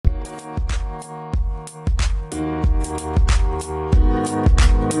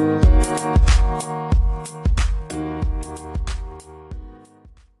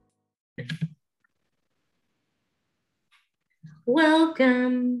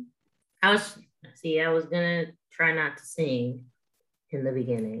Welcome. I was gonna try not to sing in the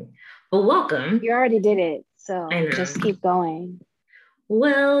beginning, but welcome. You already did it, I so know. just keep going.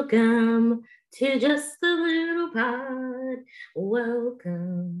 Welcome to Just a Little Pod.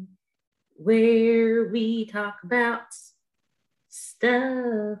 Welcome, where we talk about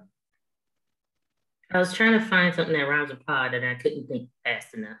stuff. I was trying to find something that rhymes with pod, and I couldn't think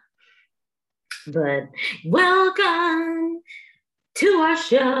fast enough. But welcome to our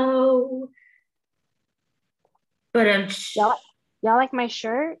show. But y'all like my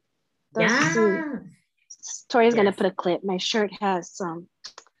shirt? Yeah. Tori's gonna put a clip. My shirt has some.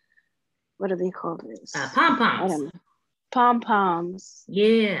 What do they call this? Pom poms. I don't know. Pom poms.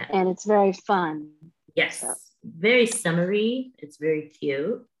 Yeah. And it's very fun. Yes. So. Very summery. It's very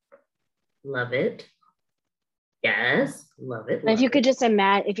cute. Love it. Yes. Love it. If you could just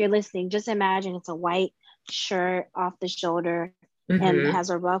imagine, if you're listening, just imagine it's a white shirt off the shoulder and has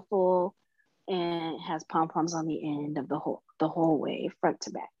a ruffle and has pom poms on the end of the whole way, front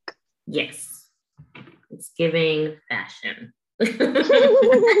to back. Yes. It's giving fashion.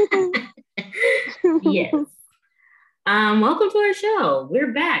 Yes. Welcome to our show.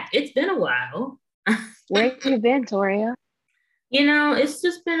 We're back. It's been a while. Where have you been, Toria? You know, it's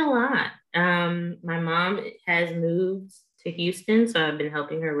just been a lot. My mom has moved to Houston, so I've been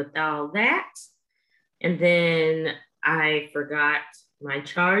helping her with all that. And then I forgot my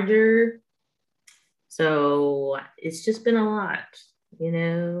charger. So it's just been a lot, you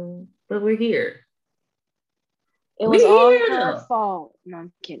know, but we're here. It was all her fault. No,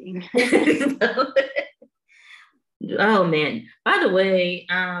 I'm kidding. Oh man. By the way,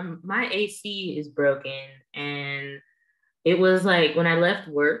 my AC is broken, and it was like when I left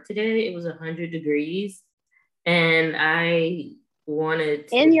work today, it was 100 degrees, and I wanted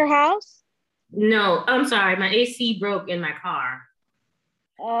to... In your house? No, I'm sorry. My AC broke in my car.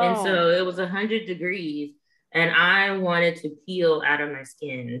 Oh. And so it was 100 degrees, and I wanted to peel out of my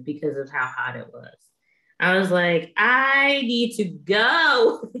skin because of how hot it was. I was like, I need to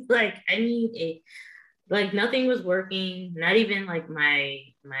go. Like nothing was working, not even like my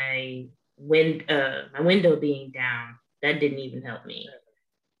window being down. That didn't even help me.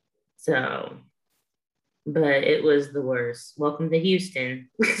 So, but it was the worst. Welcome to Houston.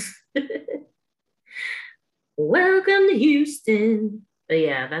 Welcome to Houston. But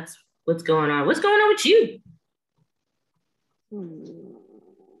yeah, that's what's going on. What's going on with you?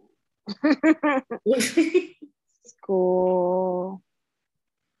 School.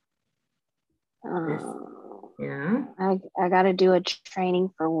 Yeah. I got to do a training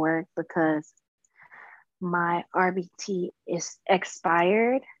for work because my RBT is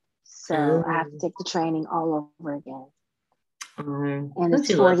expired. So I have to take the training all over again. And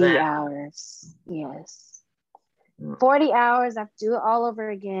it's 40 hours. Yes. 40 hours. I have to do it all over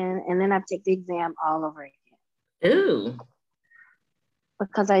again. And then I have to take the exam all over again. Ooh.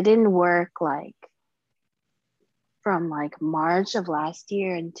 Because I didn't work from March of last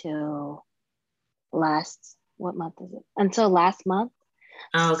year until what month is it? Until last month.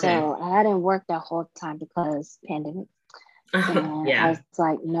 Oh, okay. So I hadn't worked that whole time because pandemic. And I was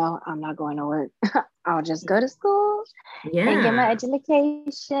like, no, I'm not going to work. I'll just go to school and get my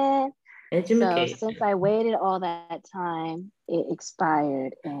education. So since I waited all that time, it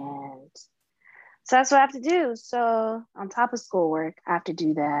expired. And so that's what I have to do. So on top of schoolwork, I have to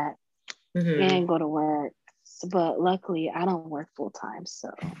do that and go to work. But luckily, I don't work full time.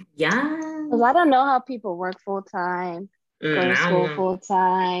 So because I don't know how people work full time, go to school full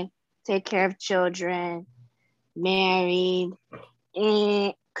time, take care of children, married,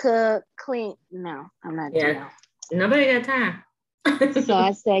 and cook, clean. No, I'm not doing that. Nobody got time. So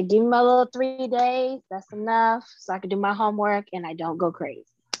I said, give me my little 3 days. That's enough, so I can do my homework and I don't go crazy.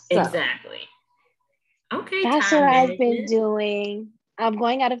 So, exactly. Okay. That's what I've been doing. I'm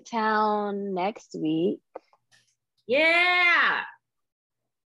going out of town next week. Yeah.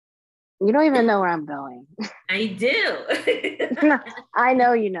 You don't even know where I'm going. I do. I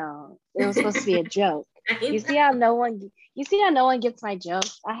know you know. It was supposed to be a joke. You see how no one gets my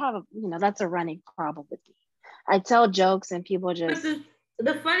jokes? I have that's a running problem with me. I tell jokes and people just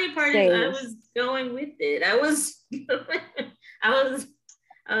the funny part is I was going with it. I was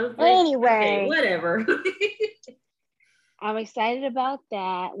like, anyway, okay, whatever. I'm excited about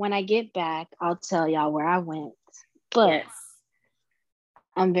that. When I get back, I'll tell y'all where I went. But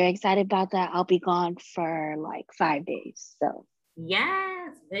I'm very excited about that. I'll be gone for 5 days. So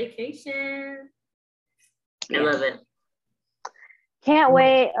yes, vacation. I love it. Can't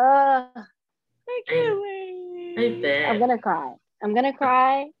wait. I can't wait. I bet. I'm gonna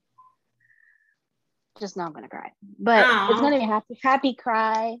cry. just know I'm gonna cry. But It's gonna be happy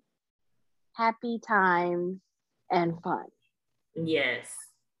cry, happy times, and fun. Yes.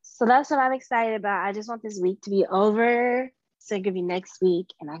 So that's what I'm excited about. I just want this week to be over, so it could be next week,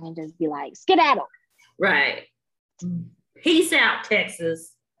 and I can just be like, skedaddle. Right. Peace out,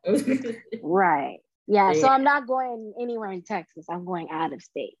 Texas. Right. Yeah. So I'm not going anywhere in Texas. I'm going out of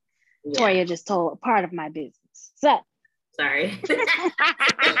state. Yeah. Toya just told part of my business. So sorry.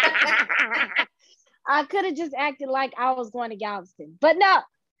 I could have just acted like I was going to Galveston, but no.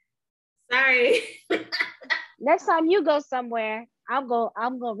 Sorry. Next time you go somewhere, I'm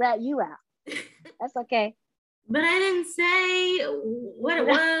gonna rat you out. That's okay. But I didn't say what it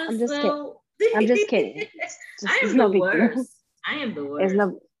was. I'm just kidding. I'm just kidding. I am the worst. I am the worst.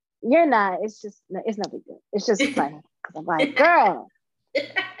 You're not. It's no big deal. It's just funny because I'm like, girl,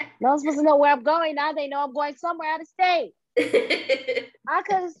 no one's supposed to know where I'm going. Now they know I'm going somewhere out of state. I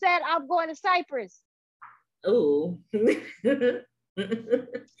could have said I'm going to Cyprus. Oh.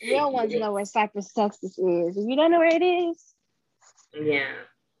 Real ones know where Cyprus, Texas is. If you don't know where it is, yeah.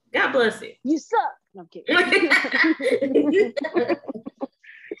 God bless you. You suck. No, I'm kidding.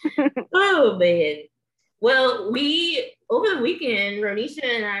 Oh man. Well, over the weekend, Ronisha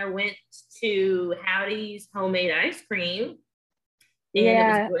and I went to Howdy's homemade ice cream. And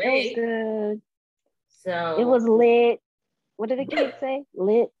yeah, it was good. So it was lit. What did the kids say?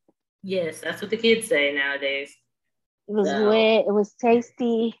 Lit. Yes, that's what the kids say nowadays. It was lit. It was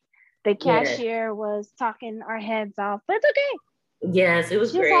tasty. The cashier was talking our heads off, but it's okay. Yes, it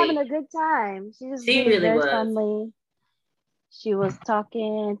was great. She was having a good time. She was being really very friendly. She was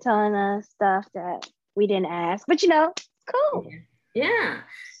talking, telling us stuff that we didn't ask, but cool. Yeah.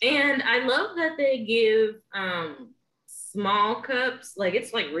 And I love that they give small cups. Like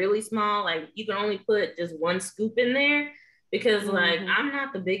it's like really small. Like you can only put just one scoop in there because like I'm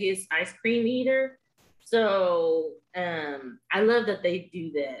not the biggest ice cream eater. So I love that they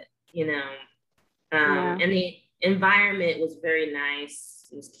do that, and the environment was very nice.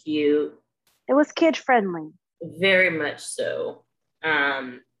 It was cute. It was kid friendly. Very much so.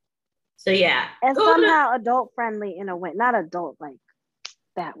 So yeah. And somehow adult friendly in a way. Not adult like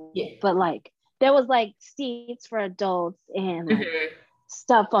that way, but like there was like seats for adults and like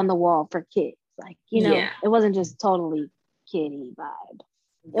stuff on the wall for kids. Like, it wasn't just totally kiddie vibe.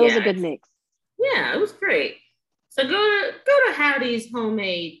 It was a good mix. Yeah, it was great. So go to Howdy's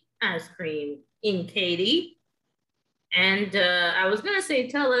homemade ice cream in Katy. And I was gonna say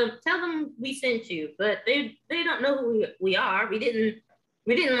tell them we sent you, but they don't know who we are. We didn't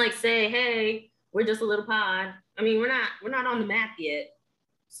like say, hey, we're just a little pod. I mean, we're not on the map yet.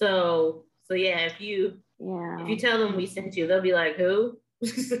 So yeah, if you tell them we sent you, they'll be like, who?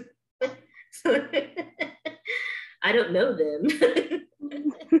 I don't know them.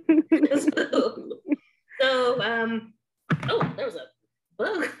 so there was a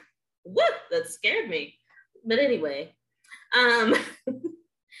bug. What? That scared me. But anyway,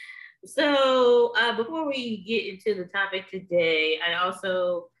 so before we get into the topic today, I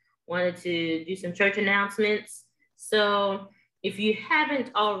also wanted to do some church announcements. So if you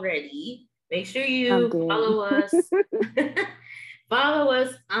haven't already, make sure you follow us. Follow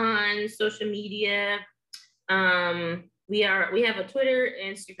us on social media. We have a Twitter,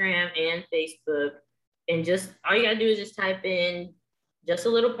 Instagram, and Facebook. And just all you gotta do is just type in Just a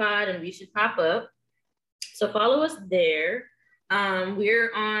Little Pod and we should pop up. So follow us there.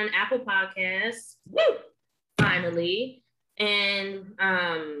 We're on Apple Podcasts. Woo! Finally. And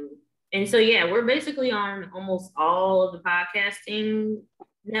so yeah, we're basically on almost all of the podcasting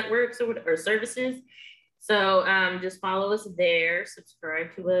networks or services. So just follow us there,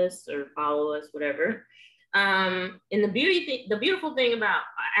 subscribe to us or follow us, whatever. And the beautiful thing about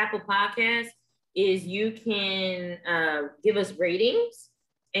Apple Podcasts is you can give us ratings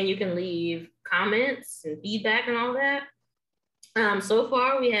and you can leave comments and feedback and all that. So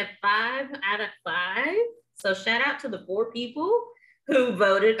far we have 5 out of 5. So shout out to the 4 people who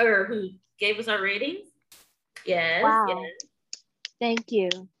voted or who gave us our ratings. Yes. Wow. Yes. Thank you.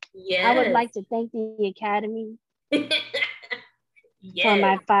 Yes. I would like to thank the Academy for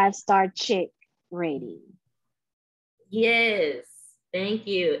my 5-star chick rating. Yes. Thank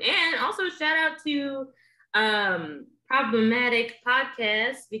you. And also shout out to Problematic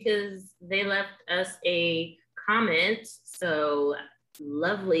Podcast because they left us a comment. So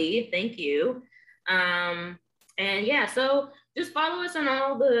lovely. Thank you. And yeah, so just follow us on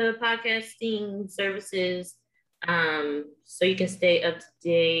all the podcasting services so you can stay up to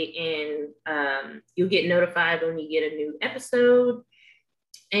date and you'll get notified when you get a new episode.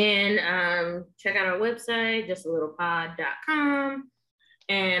 And check out our website, justalittlepod.com.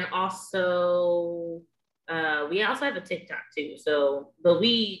 And also, we also have a TikTok too. So, but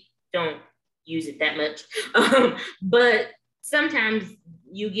we don't use it that much. But sometimes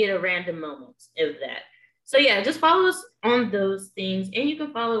you get a random moment of that. So yeah, just follow us on those things, and you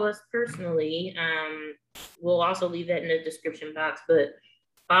can follow us personally. We'll also leave that in the description box. But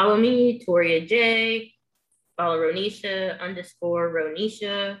follow me, Toria J. Follow Ronisha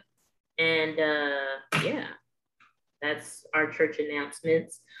 _Ronisha, and yeah, that's our church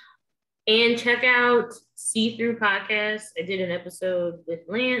announcements. And check out See Through Podcast. I did an episode with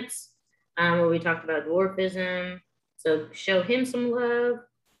Lance where we talked about dwarfism. So show him some love.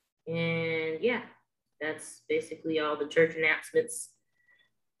 And yeah, that's basically all the church announcements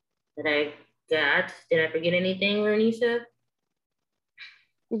that I got. Did I forget anything, Ronisha?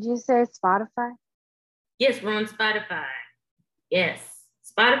 Did you say Spotify? Yes, we're on Spotify. Yes,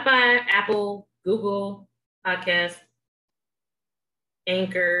 Spotify, Apple, Google Podcast,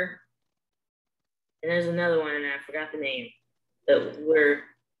 Anchor, and there's another one, and I forgot the name. But we're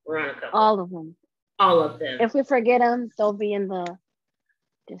on a couple. All of them. All of them. If we forget them, they'll be in the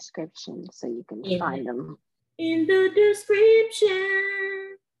description, so you can find them. In the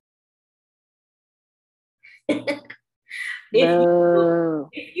description.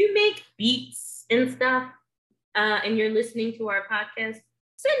 If you make beats and stuff, and you're listening to our podcast,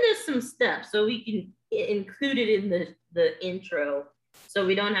 send us some stuff so we can include it in the intro, so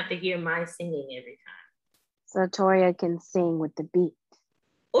we don't have to hear my singing every time. So Toria can sing with the beat.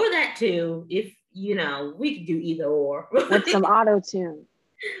 Or that too, if we could do either or. With some auto-tune.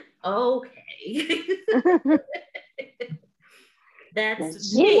 Okay.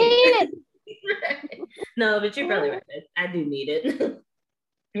 That's you need it. No, but you're probably right. I do need it.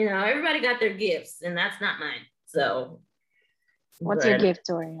 Everybody got their gifts, and that's not mine. So what's your gift,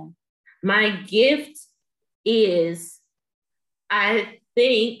 Toria? My gift is, I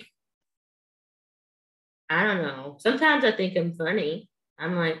don't know. Sometimes I think I'm funny.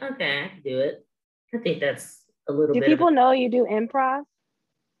 I'm like, okay, I can do it. I think that's a little bit. Do people know you do improv?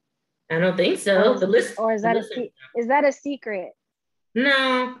 I don't think so. Or is that a secret?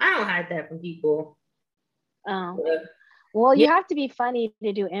 No, I don't hide that from people. Oh. Well, you have to be funny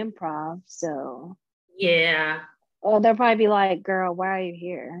to do improv, so. Yeah. Oh, they'll probably be like, girl, why are you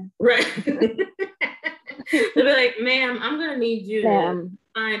here? Right. They'll be like, ma'am, I'm going to need you to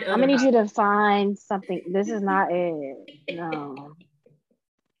find. I'm going to need you to find something. This is not it. No.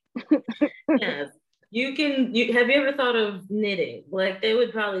 Yes. Have you ever thought of knitting? Like, they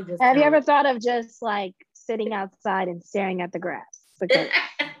would probably just. Have you ever thought of just like sitting outside and staring at the grass? Because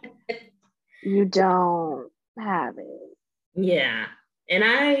you don't have it. Yeah. And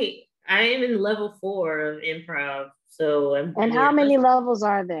I am in level 4 of improv. So And how many levels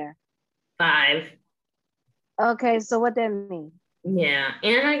are there? 5. Okay, so what that mean? Yeah.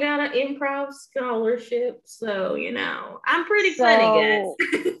 And I got an improv scholarship. So, I'm pretty funny, guys.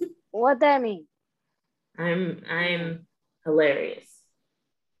 What that mean? I'm hilarious.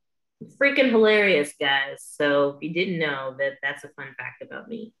 Freaking hilarious, guys. So if you didn't know, that's a fun fact about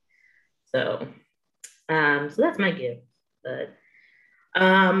me. So that's my gift. But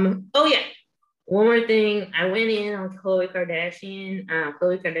oh yeah, one more thing. I went in on Khloe Kardashian.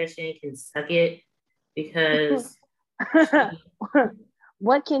 Khloe Kardashian can suck it because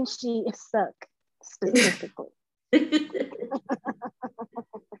what can she suck specifically?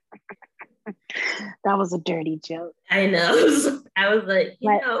 That was a dirty joke. I know. I was like,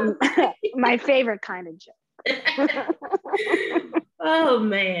 my favorite kind of joke. Oh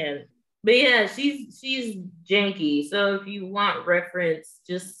man. But yeah, she's janky. So if you want reference,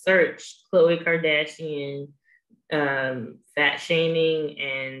 just search Khloe Kardashian fat shaming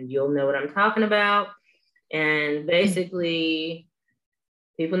and you'll know what I'm talking about. And basically,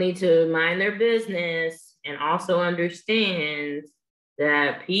 people need to mind their business and also understand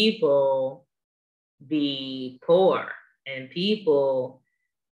that people be poor and people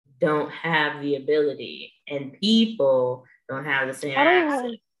don't have the ability and people don't have the same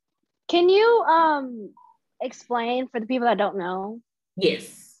access. Can you explain for the people that don't know?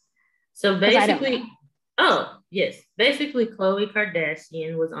 Yes. So basically, basically Khloe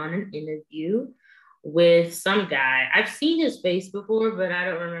Kardashian was on an interview with some guy. I've seen his face before, but I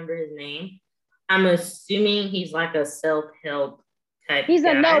don't remember his name. I'm assuming he's like a self-help type He's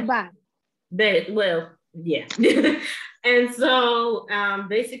guy. A nobody. Yeah. And so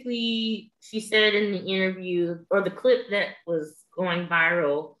basically she said in the interview, or the clip that was going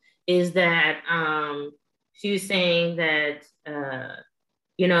viral, is that she was saying that,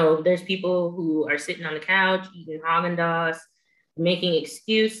 there's people who are sitting on the couch eating Haagen-Dazs, making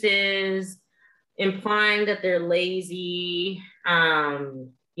excuses, implying that they're lazy,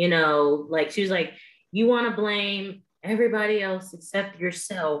 You know, like she was like, you want to blame everybody else except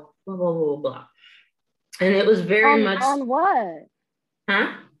yourself, blah, blah, blah, blah. And it was very much on what?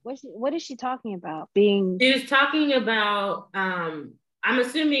 Huh? What is she talking about? She was talking about I'm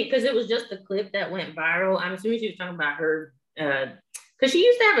assuming because it was just a clip that went viral. I'm assuming she was talking about her because she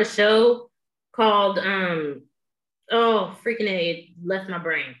used to have a show called oh freaking it left my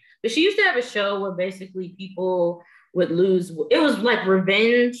brain. But she used to have a show where basically people would lose. It was like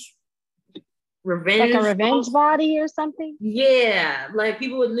revenge. Like a revenge body or something? Yeah, like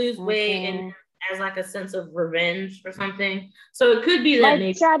people would lose weight and as like a sense of revenge or something. So it could be that like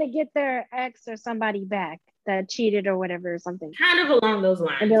maybe try to get their ex or somebody back that cheated or whatever or something. Kind of along those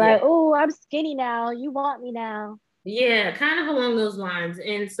lines. And be like, oh, I'm skinny now. You want me now. Yeah, kind of along those lines.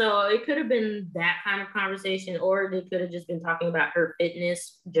 And so it could have been that kind of conversation, or they could have just been talking about her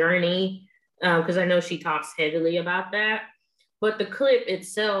fitness journey, because I know she talks heavily about that. But the clip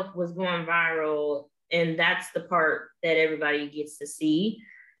itself was going viral, and that's the part that everybody gets to see.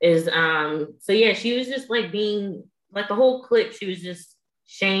 Is so yeah, she was just like being like the whole clip, she was just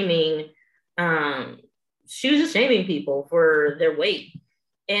shaming, she was just shaming people for their weight.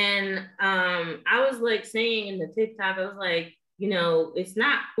 And I was like saying in the TikTok, I was like, you know, it's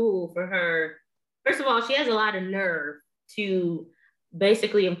not cool for her. First of all, she has a lot of nerve to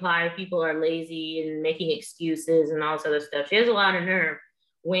basically imply people are lazy and making excuses and all this other stuff. She has a lot of nerve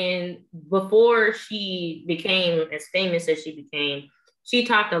when before she became as famous as she became, she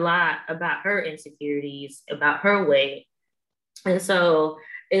talked a lot about her insecurities, about her weight. And so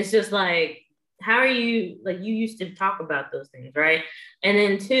it's just like, how are you, like, you used to talk about those things, right? And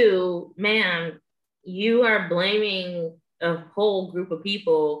then two, ma'am, you are blaming a whole group of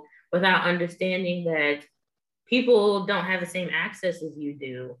people without understanding that people don't have the same access as you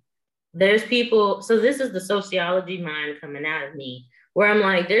do. There's people, so this is the sociology mind coming out of me, where I'm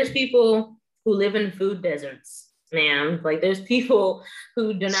like, there's people who live in food deserts, ma'am. Like there's people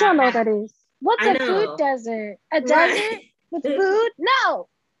who do not. I don't know what that is. What's a food desert? A desert with food? No.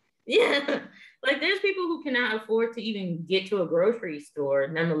 Yeah. Like there's people who cannot afford to even get to a grocery store,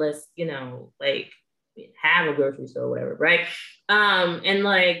 nonetheless, you know, like have a grocery store or whatever, right? And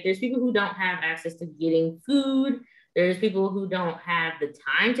like there's people who don't have access to getting food. There's people who don't have the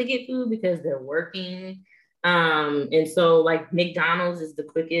time to get food because they're working. And so like McDonald's is the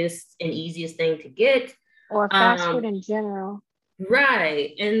quickest and easiest thing to get. Or fast food in general.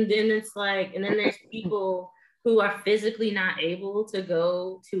 Right. And then it's like, and then there's people who are physically not able to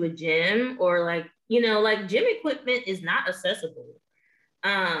go to a gym, or like, you know, like gym equipment is not accessible.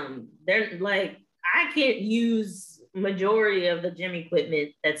 They're like, I can't use majority of the gym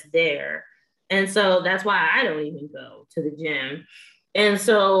equipment that's there. And so that's why I don't even go to the gym. And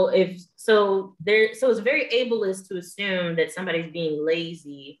so so it's very ableist to assume that somebody's being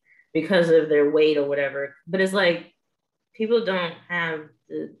lazy because of their weight or whatever. But it's like people don't have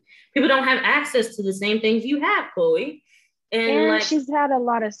access to the same things you have, Chloe. And like, she's had a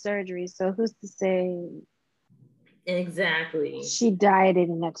lot of surgery, so who's to say exactly she dieted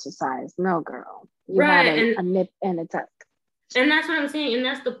and exercised? No, girl. You right. Had a nip and a tuck. And that's what I'm saying. And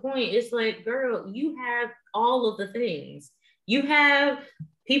that's the point. It's like, girl, you have all of the things. You have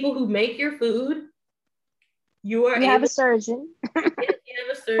people who make your food. You have a surgeon. You have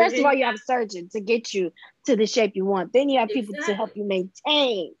a surgeon. First of all, you have a surgeon to get you to the shape you want. Then you have people to help you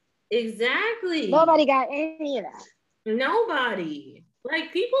maintain. Exactly. Nobody got any of that. Nobody.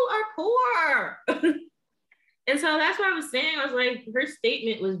 Like, people are poor. And so that's what I was saying. I was like, her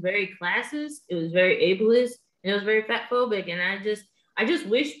statement was very classist. It was very ableist. And it was very fat phobic. And I just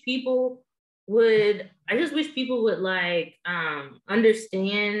wish people would like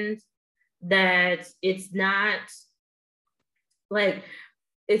understand that it's not,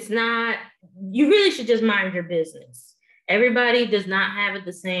 you really should just mind your business. Everybody does not have it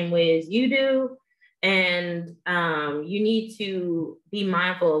the same way as you do. And you need to be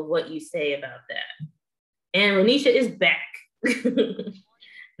mindful of what you say about that. And Ronisha is back.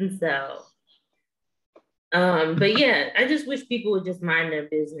 And so, but yeah, I just wish people would just mind their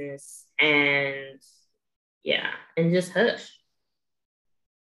business and just hush.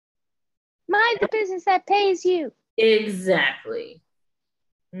 Mind the business that pays you. Exactly.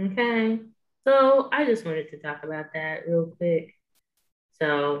 Okay. So I just wanted to talk about that real quick.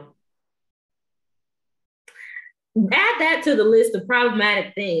 So add that to the list of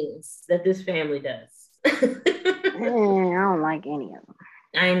problematic things that this family does. I don't like any of them.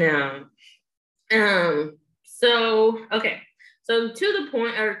 I know. So okay. So to the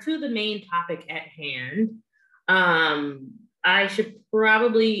point, or to the main topic at hand, I should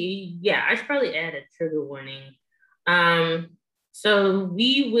probably add a trigger warning. So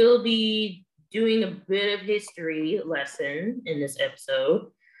we will be doing a bit of history lesson in this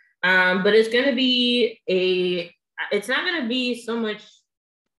episode. But it's going to be it's not going to be so much,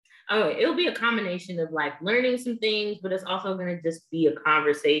 it'll be a combination of like learning some things, but it's also going to just be a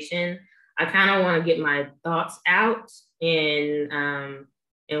conversation. I kind of want to get my thoughts out and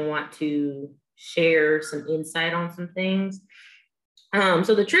want to share some insight on some things.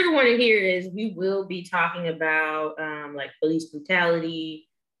 So the trigger warning here is we will be talking about like police brutality,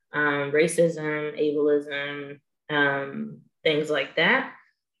 racism, ableism, things like that.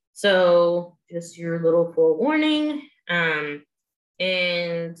 So just your little forewarning. And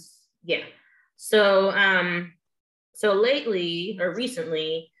yeah, so lately or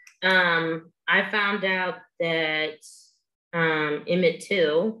recently, I found out that Emmett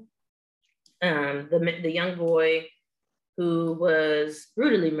Till, the young boy who was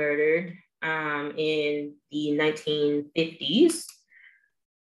brutally murdered in the 1950s.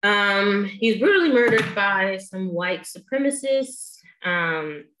 He was brutally murdered by some white supremacists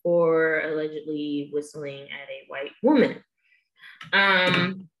for allegedly whistling at a white woman.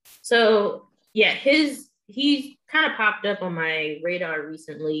 So yeah, he's kind of popped up on my radar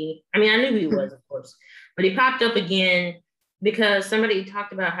recently. I mean, I knew he was, of course, but he popped up again because somebody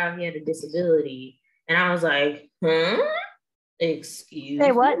talked about how he had a disability. And I was like, excuse me?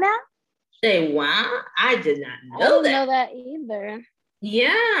 Say what now? Say what? I did not know I didn't know that either.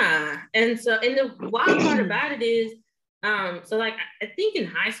 Yeah. And the wild part about it is, so like, I think in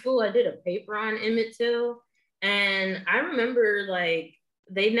high school, I did a paper on Emmett Till. And I remember like,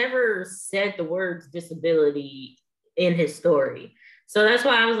 they never said the words disability in his story. So that's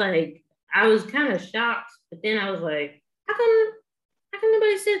why I was like, I was kind of shocked, but then I was like, how come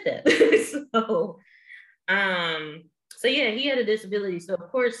nobody said that? So yeah, he had a disability. So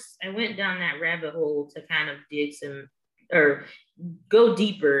of course I went down that rabbit hole to kind of dig some or go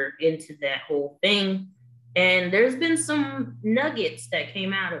deeper into that whole thing. And there's been some nuggets that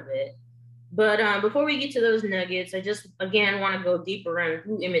came out of it. But before we get to those nuggets, I just, again, want to go deeper on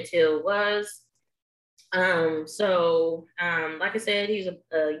who Emmett Till was. Like I said, he's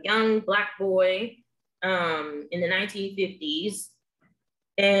a young Black boy in the 1950s.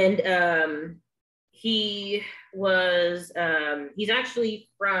 And he was, he's actually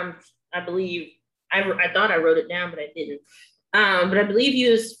from, I believe, I thought I wrote it down, but I didn't. But I believe he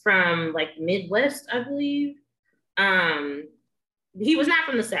was from like Midwest, I believe. He was not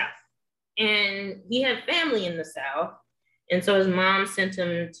from the South. And he had family in the South. And so his mom sent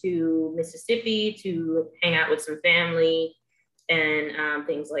him to Mississippi to hang out with some family and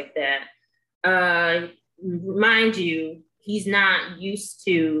things like that. Mind you, he's not used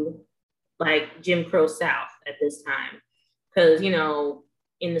to like Jim Crow South at this time. Because, you know,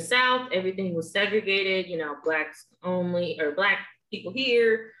 in the South, everything was segregated, you know, blacks only, or Black people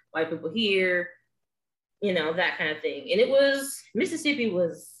here, white people here, you know, that kind of thing. And Mississippi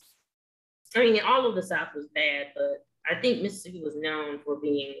was, I mean, all of the South was bad, but I think Mississippi was known for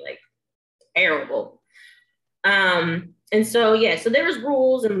being like terrible. And so, yeah, so there was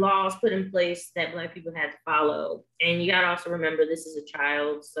rules and laws put in place that Black people had to follow. And you got to also remember this is a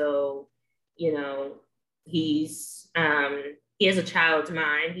child. So, you know, he has a child's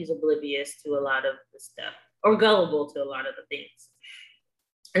mind. He's oblivious to a lot of the stuff, or gullible to a lot of the things.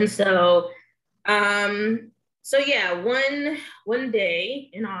 And so, yeah, one day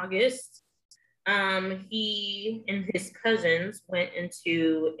in August, he and his cousins went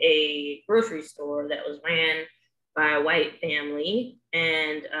into a grocery store that was ran by a white family.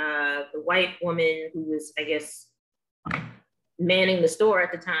 And the white woman who was, I guess, manning the store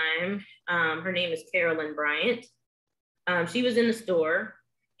at the time, her name is Carolyn Bryant. She was in the store,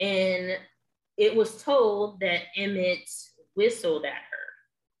 and it was told that Emmett whistled at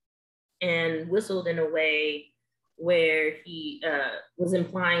her, and whistled in a way where he was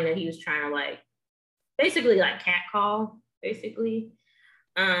implying that he was trying to like, basically like catcall, basically,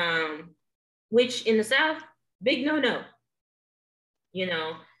 which in the South, big no. You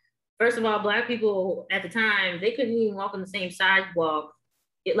know, first of all, Black people at the time, they couldn't even walk on the same sidewalk.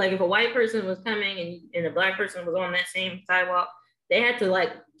 Like if a white person was coming and a Black person was on that same sidewalk, they had to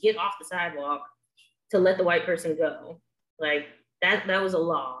like get off the sidewalk to let the white person go. Like that was a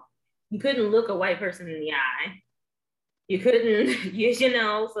law. You couldn't look a white person in the eye. You couldn't, you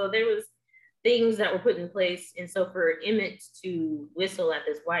know, so there was things that were put in place. And so for Emmett to whistle at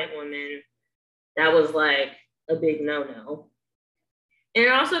this white woman, that was like a big no. And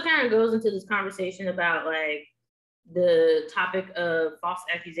it also kind of goes into this conversation about like the topic of false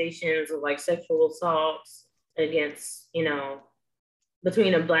accusations of like sexual assaults against, you know,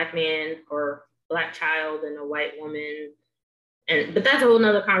 between a Black man or Black child and a white woman. but that's a whole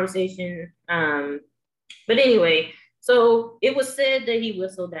nother conversation. But anyway, so it was said that he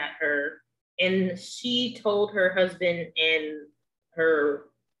whistled at her, and she told her husband and her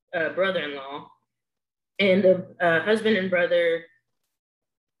brother-in-law, and the husband and brother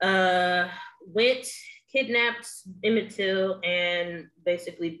went, kidnapped Emmett Till, and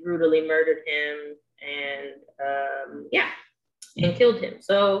basically brutally murdered him, and and killed him.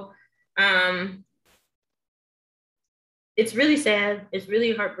 So it's really sad. It's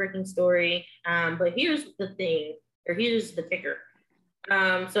really a heartbreaking story. But here's the thing, or here's the kicker.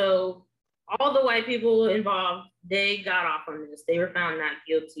 So all the white people involved, they got off on this. They were found not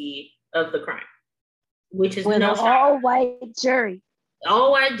guilty of the crime, which is with an all-white jury.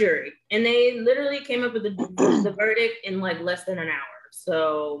 All-white jury. And they literally came up with the verdict in like less than an hour.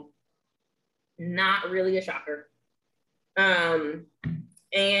 So not really a shocker. And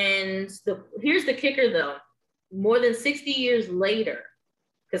here's the kicker though. More than 60 years later,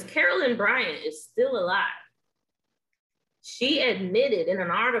 because Carolyn Bryant is still alive, she admitted in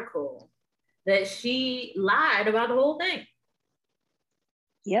an article that she lied about the whole thing.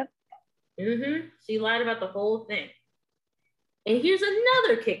 Yep. She lied about the whole thing. And here's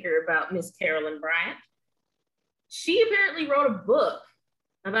another kicker about Miss Carolyn Bryant. She apparently wrote a book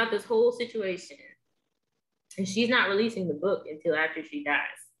about this whole situation. And she's not releasing the book until after she dies.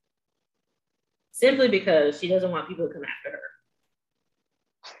 Simply because she doesn't want people to come after her.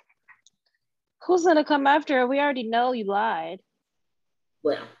 Who's going to come after her? We already know you lied.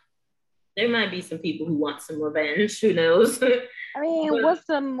 Well, there might be some people who want some revenge. Who knows? I mean, what's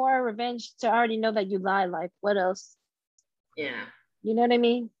some more revenge to already know that you lied? Like, what else? Yeah. You know what I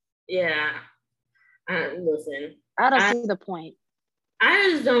mean? Yeah. Listen. I don't see the point. I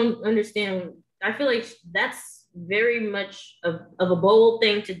just don't understand. I feel like that's very much of a bold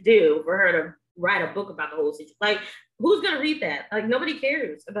thing to do for her to write a book about the whole situation. Like, who's going to read that? Like, nobody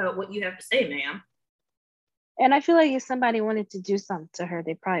cares about what you have to say, ma'am. And I feel like if somebody wanted to do something to her,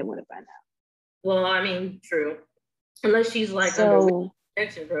 they probably would have by now. Well, I mean, true. Unless she's like under a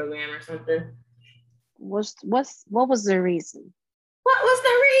protection program or something. What was the reason? What was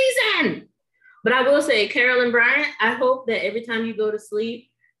the reason? But I will say, Carolyn Bryant, I hope that every time you go to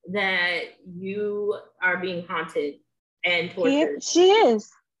sleep, that you are being haunted and tortured. She is.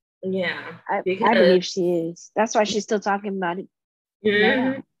 Yeah. I believe she is. That's why she's still talking about it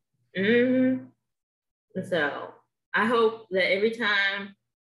now. So I hope that every time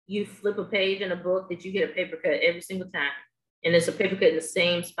you flip a page in a book that you get a paper cut every single time. And it's a paper cut in the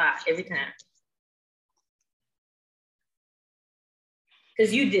same spot every time.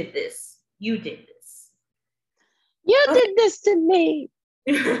 Because you did this. You did this. You did this to me.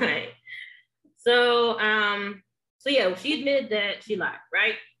 Right. So yeah, she admitted that she lied,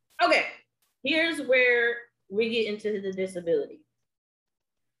 right? Okay. Here's where we get into the disability.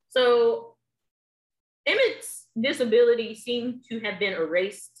 So Emmett's disability seemed to have been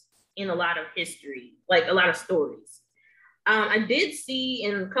erased in a lot of history, like a lot of stories. I did see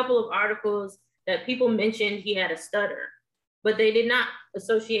in a couple of articles that people mentioned he had a stutter, but they did not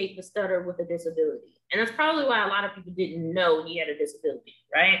associate the stutter with a disability. And that's probably why a lot of people didn't know he had a disability,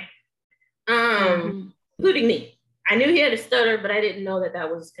 right? Including me. I knew he had a stutter, but I didn't know that that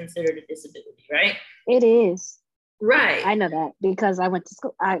was considered a disability, right? It is. Right. I know that because I went to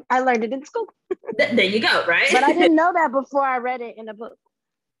school. I learned it in school. There you go, right? But I didn't know that before I read it in a book.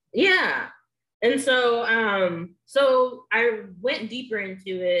 Yeah. And so so I went deeper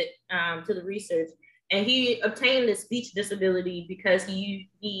into it, to the research, and he obtained a speech disability because he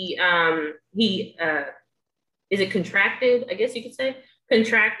is it contracted, I guess you could say,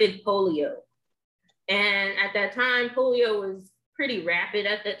 contracted polio. And at that time, polio was pretty rapid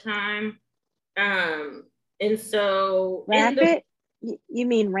at that time. And so rapid? You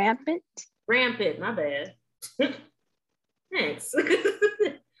mean rampant? Rampant, my bad. Thanks.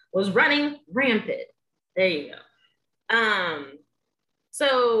 Was running rampant. There you go.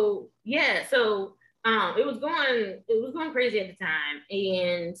 So yeah, so it was going crazy at the time,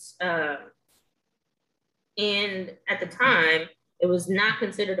 and at the time it was not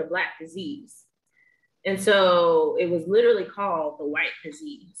considered a Black disease, and so it was literally called the white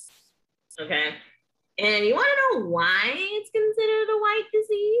disease. Okay, and you want to know why it's considered a white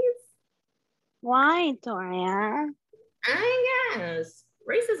disease? Why, Toria? I guess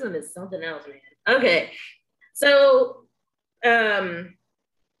racism is something else, man. Okay, so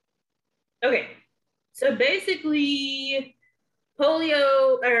so basically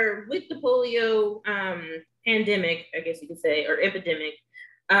polio, or with the polio pandemic, I guess you could say, or epidemic,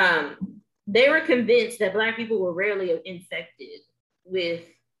 they were convinced that Black people were rarely infected with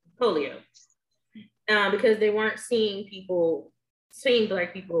polio because they weren't seeing people seen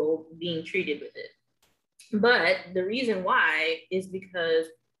Black people being treated with it. But the reason why is because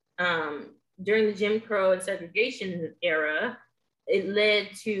during the Jim Crow and segregation era, it led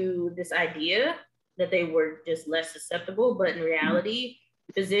to this idea that they were just less susceptible, but in reality,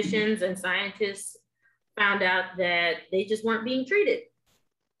 physicians and scientists found out that they just weren't being treated.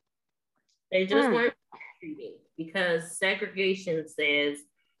 They just weren't treated because segregation says,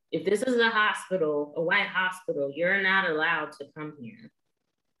 if this is a hospital, a white hospital, you're not allowed to come here.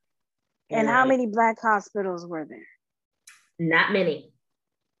 And how many Black hospitals were there? Not many.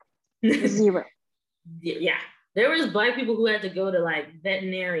 0. Yeah. There was Black people who had to go to like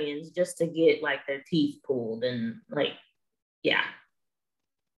veterinarians just to get like their teeth pulled and like, yeah.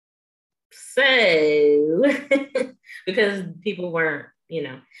 So, because people weren't, you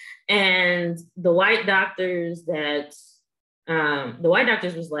know, and the white doctors was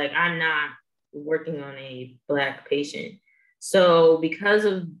like, I'm not working on a Black patient. So because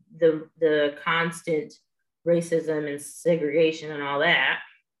of the constant racism and segregation and all that,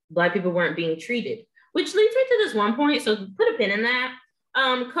 Black people weren't being treated, which leads me to this one point. So put a pin in that.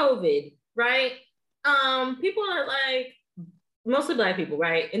 COVID, right? People are like, mostly Black people,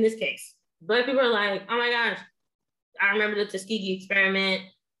 right? In this case, Black people are like, oh my gosh, I remember the Tuskegee experiment.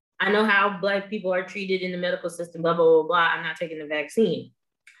 I know how Black people are treated in the medical system, blah, blah, blah, blah. I'm not taking the vaccine.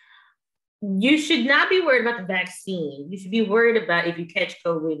 You should not be worried about the vaccine. You should be worried about if you catch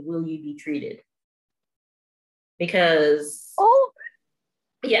COVID, will you be treated? Because,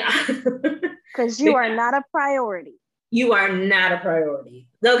 yeah. Because you are not a priority. You are not a priority.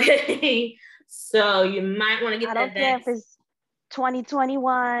 Okay. So you might want to get that vaccine. I don't care if it's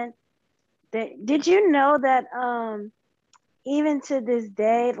 2021. Did you know that even to this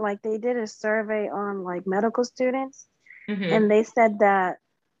day, like they did a survey on like medical students, and they said that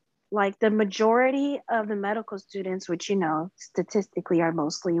like the majority of the medical students, which, you know, statistically are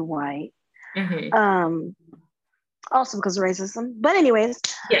mostly white, also because of racism, but anyways,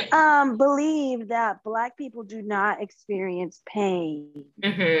 believe that Black people do not experience pain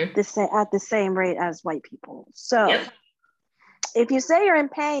at the same rate as white people. So if you say you're in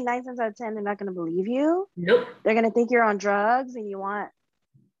pain, 9 times out of 10, they're not going to believe you. Nope. They're going to think you're on drugs and you want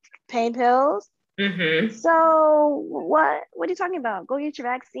pain pills. So what are you talking about? Go get your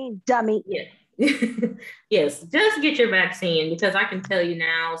vaccine, dummy. Yeah. Yes, just get your vaccine, because I can tell you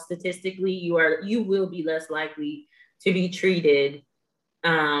now, statistically, you will be less likely to be treated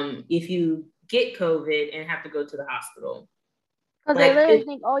if you get COVID and have to go to the hospital. Because they literally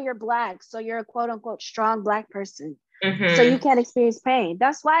think, oh, you're Black, so you're a quote unquote strong Black person. So you can't experience pain.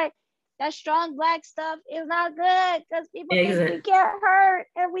 That's why that strong Black stuff is not good, because people think we get hurt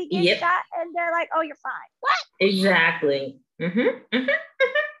and we get shot and they're like, oh, you're fine. What? Exactly.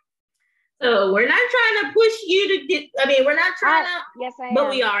 So we're not trying to push you to get, we're not trying to, yes, I am.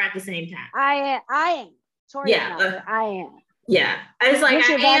 But we are at the same time. I am. Tori, I am. Yeah. It's like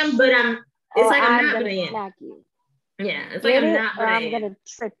I am, but I'm, it's like I'm not, but I am. Smack you. Yeah. It's like I'm not, but I am. I'm going to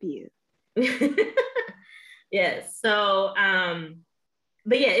trip you. Yes. So,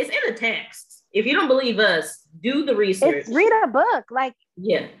 but yeah, it's in the text. If you don't believe us, do the research. Read a book. Like,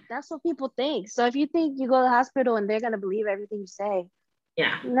 that's what people think. So if you think you go to the hospital and they're going to believe everything you say,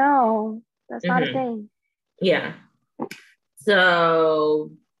 no, that's not a thing. Yeah.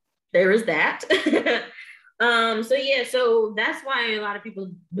 So there is that. So that's why a lot of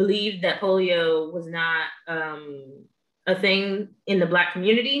people believe that polio was not a thing in the Black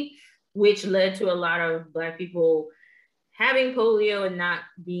community, which led to a lot of Black people having polio and not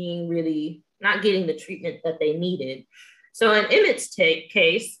getting the treatment that they needed. So in Emmett's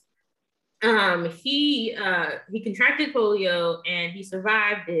case, he contracted polio and he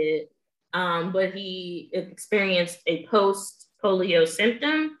survived it, but he experienced a post-polio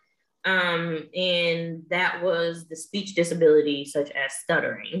symptom, and that was the speech disability such as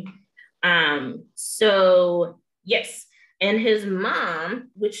stuttering. So yes, and his mom,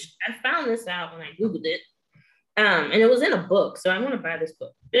 which I found this out when I Googled it, and it was in a book, so I want to buy this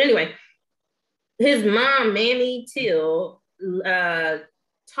book. But anyway, his mom, Mamie Till,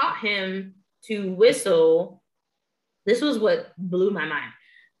 taught him to whistle. This was what blew my mind.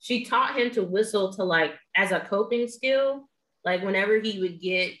 She taught him to whistle to, like, as a coping skill, like whenever he would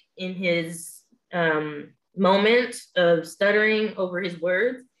get in his moment of stuttering over his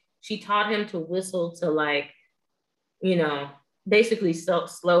words, she taught him to whistle to, like, you know, basically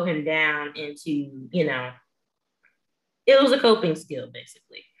slow him down into, you know, it was a coping skill,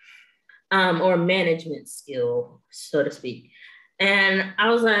 basically, or management skill, so to speak. And I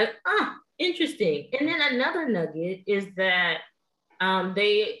was like, oh, interesting. And then another nugget is that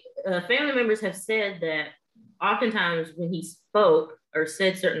family members have said that oftentimes when he spoke or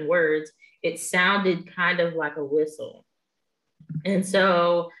said certain words, it sounded kind of like a whistle. And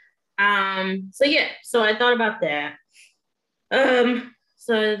so I thought about that.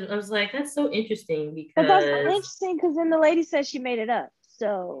 So I was like, that's so interesting because. But that's interesting because then the lady said she made it up.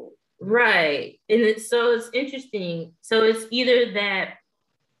 So. Right. And so it's interesting. So it's either that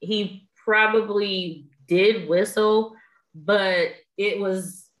he probably did whistle, but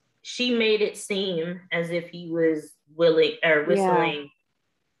she made it seem as if he was willing or whistling.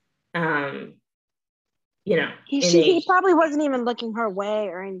 Yeah. He probably wasn't even looking her way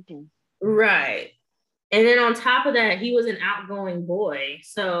or anything. Right. And then on top of that, he was an outgoing boy.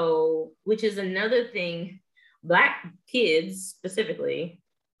 So, which is another thing, Black kids specifically,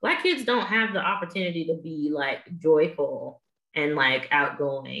 Black kids don't have the opportunity to be like joyful and like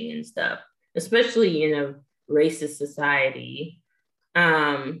outgoing and stuff, especially in a racist society.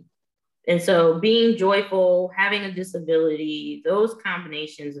 And so being joyful, having a disability, those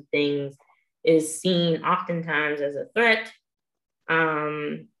combinations of things is seen oftentimes as a threat.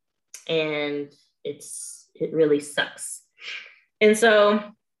 And it really sucks. And so,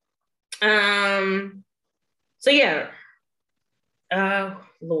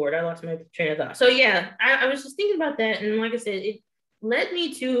 Lord, I lost my train of thought. So yeah, I was just thinking about that. And like I said, it led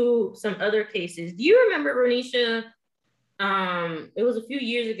me to some other cases. Do you remember, Ronisha? It was a few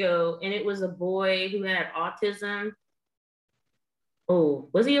years ago, and it was a boy who had autism. Oh,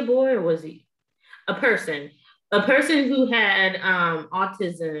 was he a boy or was he a person? A person who had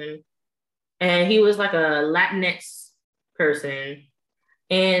autism, and he was like a Latinx person,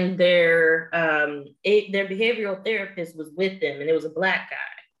 and their behavioral therapist was with them, and it was a Black guy.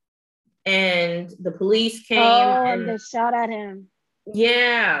 And the police came and they shot at him.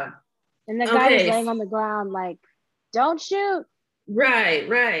 Yeah. And the guy was laying on the ground like, don't shoot.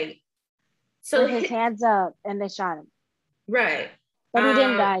 Right. So with his hands up, and they shot him. Right. But he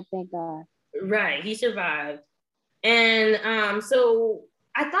didn't die, thank God. Right. He survived. And so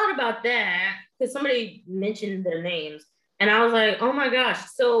I thought about that because somebody mentioned their names. And I was like, oh my gosh.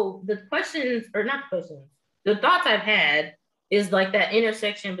 So the thoughts I've had is like that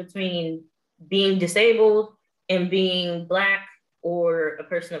intersection between being disabled and being Black or a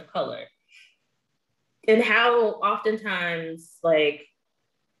person of color. And how oftentimes, like,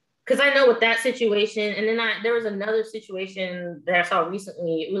 because I know with that situation, and then there was another situation that I saw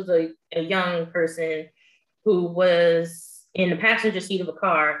recently. It was a young person who was in the passenger seat of a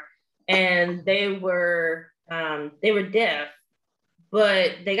car, and they were deaf,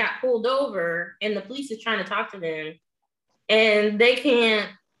 but they got pulled over, and the police is trying to talk to them, and they can't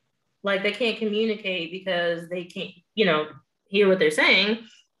communicate because they can't, hear what they're saying.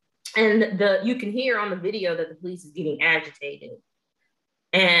 And you can hear on the video that the police is getting agitated.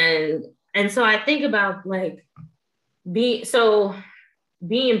 And so I think about like being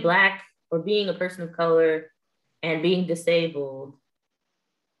Black or being a person of color and being disabled.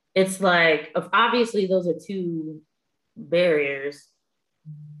 It's like, obviously those are two barriers,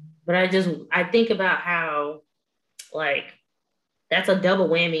 but I think about how like that's a double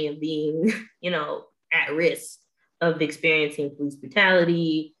whammy of being, at risk of experiencing police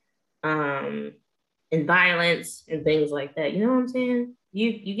brutality, and violence and things like that. You know what I'm saying?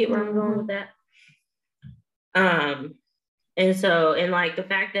 You get where I'm going with that? And so, and like the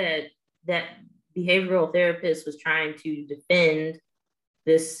fact that behavioral therapist was trying to defend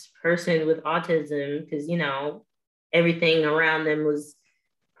this person with autism because, everything around them was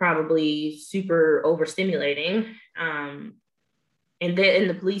probably super overstimulating. And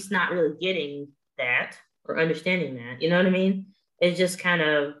the police not really getting that or understanding that, you know what I mean? It's just kind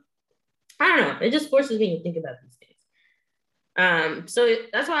of, I don't know. It just forces me to think about these things. So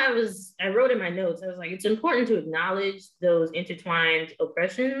that's why I wrote in my notes, I was like, it's important to acknowledge those intertwined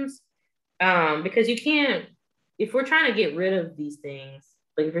oppressions, because you can't, if we're trying to get rid of these things,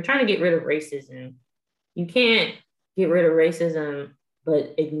 like if you're trying to get rid of racism, you can't get rid of racism,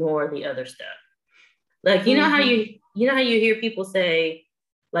 but ignore the other stuff. Like, you know how you hear people say,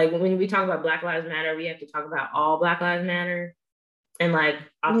 like when we talk about Black Lives Matter, we have to talk about all Black Lives Matter. And like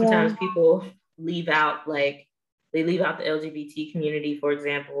oftentimes people leave out the LGBT community, for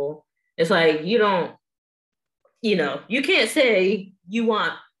example. It's like you can't say you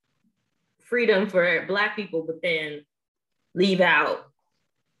want freedom for Black people, but then leave out.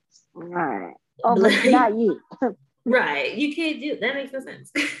 Right. Oh, but not you. Right. You can't do that. Makes no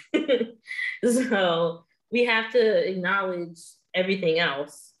sense. So we have to acknowledge everything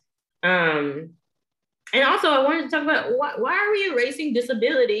else. And also, I wanted to talk about why are we erasing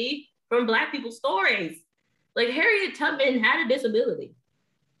disability from Black people's stories? Like Harriet Tubman had a disability.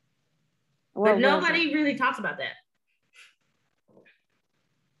 But nobody really talks about that.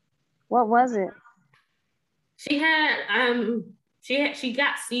 What was it? She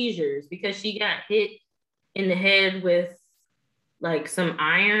got seizures because she got hit in the head with like some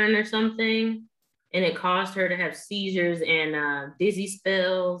iron or something, and it caused her to have seizures and dizzy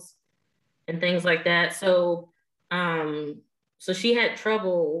spells and things like that. So she had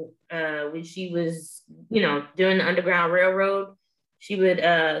trouble when she was, doing the Underground Railroad. She would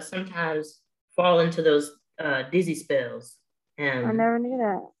sometimes fall into those dizzy spells. I never knew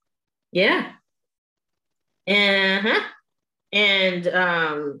that. Yeah. Uh-huh. And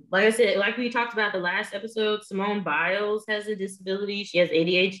like I said, like we talked about the last episode, Simone Biles has a disability. She has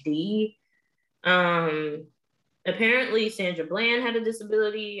ADHD. Apparently Sandra Bland had a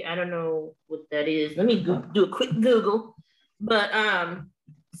disability. I don't know what that is. Let me do a quick Google. But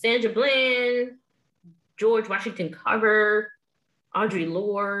Sandra Bland, George Washington Carver, Audre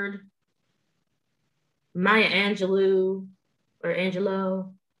Lorde, Maya Angelou, or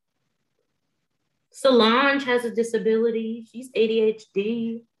Angelo. Solange has a disability. She's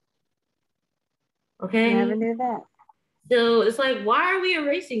ADHD. Okay. Never knew that. So it's like, why are we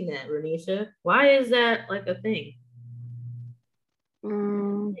erasing that, Renisha? Why is that like a thing?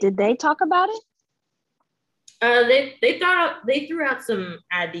 Did they talk about it? They threw out some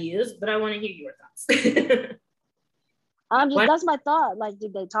ideas, but I want to hear your thoughts. That's my thought. Like,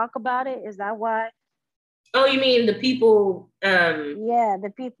 did they talk about it? Is that why? Oh, you mean the people? Yeah,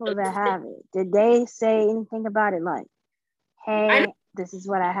 the people that have it. Did they say anything about it? Like, hey, this is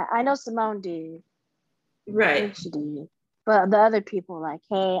what I have. I know Simone did. Right. I think she did. But the other people, like,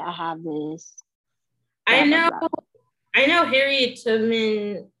 hey, I have this. Blah, blah, blah. I know Harriet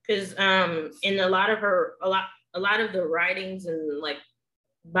Tubman, because in a lot of the writings and like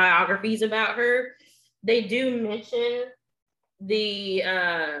biographies about her, they do mention the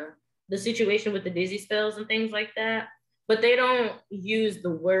situation with the dizzy spells and things like that, but they don't use the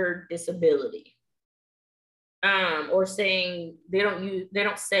word disability. Or saying they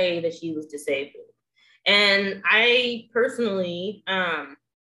don't say that she was disabled. And I personally,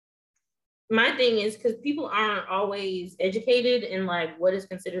 my thing is, because people aren't always educated in like what is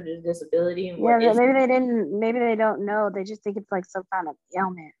considered a disability and what maybe they don't know. They just think it's like some kind of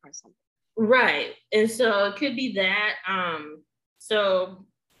ailment or something. Right. And so it could be that. So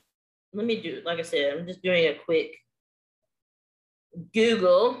let me do, like I said, I'm just doing a quick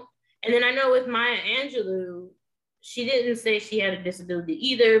Google. And then I know with Maya Angelou, she didn't say she had a disability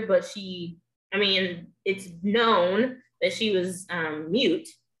either, but it's known that she was mute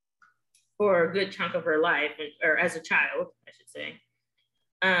for a good chunk of her life, or as a child, I should say.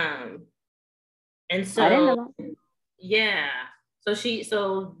 And so, I didn't know that. Yeah.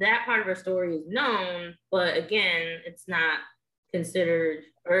 So that part of her story is known, but again, it's not considered,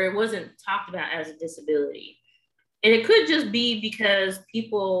 or it wasn't talked about as a disability. And it could just be because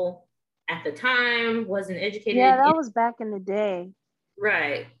people at the time wasn't educated. Yeah, that was back in the day.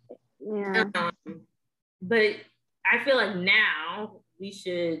 Right. Yeah. But I feel like now we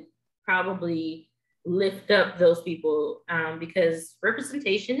should probably lift up those people because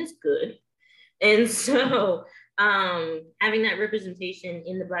representation is good. And so having that representation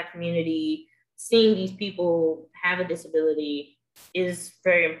in the Black community, seeing these people have a disability is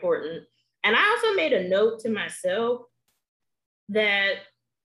very important. And I also made a note to myself that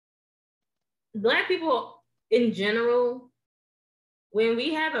Black people in general, when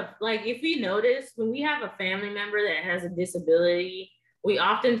we have if we notice, when we have a family member that has a disability, we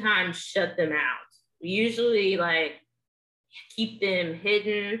oftentimes shut them out. We usually keep them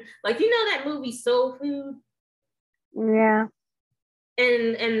hidden. Like, that movie Soul Food? Yeah.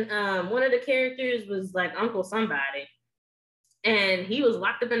 And one of the characters was like Uncle Somebody. And he was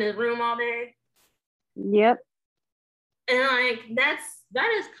locked up in his room all day. Yep. And that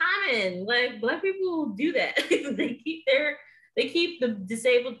is common. Like, Black people do that. they keep the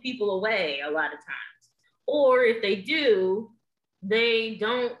disabled people away a lot of times. Or if they do, they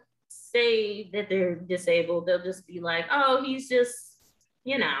don't say that they're disabled. They'll just be like, oh, he's just,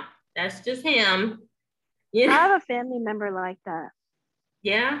 that's just him. Yeah. I have a family member like that.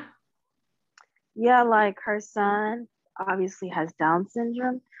 Yeah? Yeah, like her son obviously has Down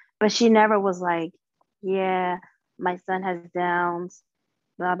syndrome, but she never was like, yeah, my son has Downs,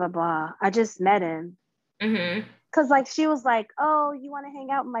 blah, blah, blah. I just met him. Mm-hmm. Because she was like, oh, you want to hang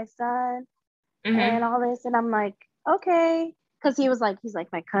out with my son? Mm-hmm. And all this. And I'm like, okay. Because he's like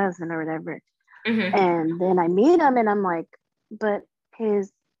my cousin or whatever. Mm-hmm. And then I meet him and I'm like, but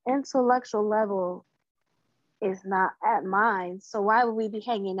his intellectual level is not at mine. So why would we be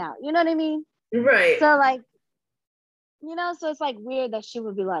hanging out? You know what I mean? Right. So so it's weird that she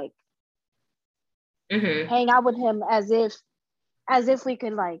would be like, hang out with him as if we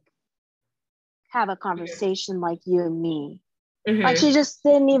could like have a conversation like you and me. Like she just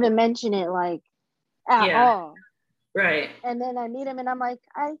didn't even mention it like at all. Right. And then I meet him and I'm like,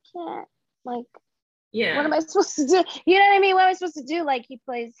 I can't, like, what am I supposed to do? You know what I mean? What am I supposed to do? Like he's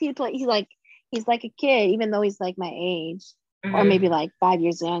like a kid, even though he's like my age or maybe like 5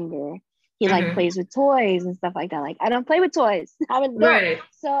 years younger. He like plays with toys and stuff like that. Like I don't play with toys. I'm an adult. Right.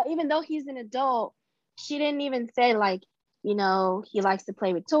 So even though he's an adult, she didn't even say like, you know, he likes to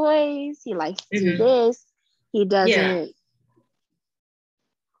play with toys. He likes to do this. He doesn't.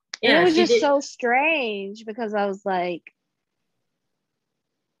 Yeah, it was just so strange because I was like,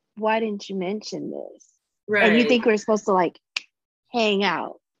 why didn't you mention this? Right. And you think we're supposed to like hang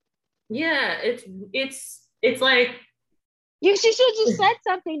out. Yeah, it's like you should just said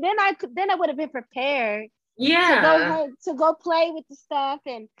something. Then I would have been prepared. Yeah. To go play with the stuff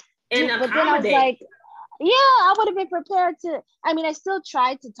and but then I was like, yeah, I would have been prepared to. I mean, I still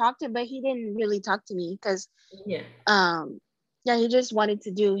tried to talk to him, but he didn't really talk to me because he just wanted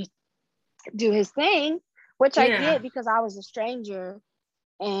to do his thing, which I get because I was a stranger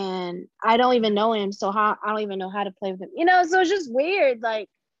and I don't even know him, so I don't even know how to play with him. You know, so it's just weird, like.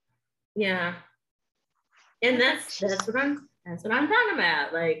 Yeah, and that's what I'm talking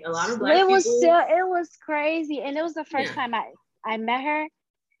about. Like a lot of Black people. It was crazy, and it was the first time I met her.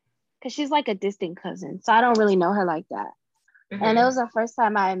 Because she's like a distant cousin. So I don't really know her like that. And it was the first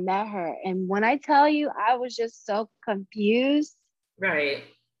time I met her. And when I tell you, I was just so confused. Right.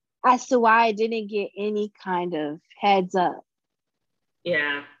 As to why I didn't get any kind of heads up.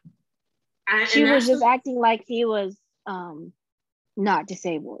 Yeah. She was just acting like he was not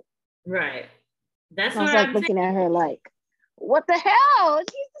disabled. Right. That's I was like looking at her like, what the hell?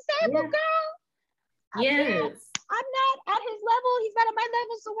 She's disabled, girl. Yes. I'm not at his level. He's not at my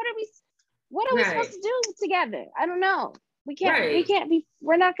level. So what are we supposed to do together? I don't know. We can't be,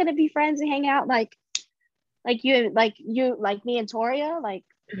 we're not going to be friends and hang out like you, like me and Toria. Like,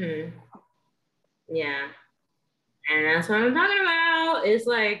 yeah. And that's what I'm talking about. It's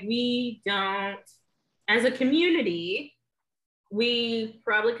like, we don't, as a community, we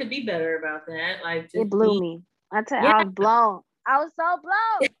probably could be better about that. Like, it blew me. I tell you, I was blown. I was so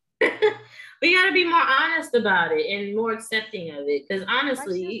blown. We got to be more honest about it and more accepting of it. Because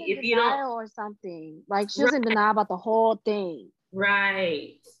honestly, like if you don't, or something like she was in denial about the whole thing,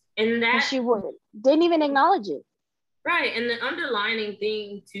 right? And that she didn't even acknowledge it, right? And the underlining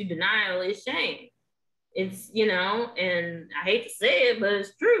thing to denial is shame. It's, you know, and I hate to say it, but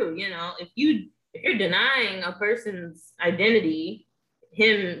it's true. You know, if you're denying a person's identity,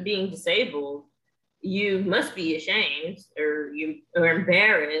 him being disabled, you must be ashamed or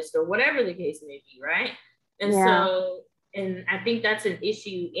embarrassed or whatever the case may be, right? And so, and I think that's an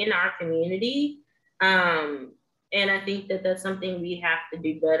issue in our community. And I think that that's something we have to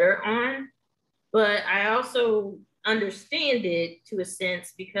do better on. But I also understand it to a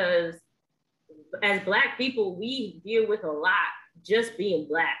sense because as Black people, we deal with a lot just being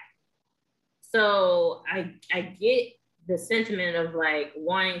Black. So I get the sentiment of like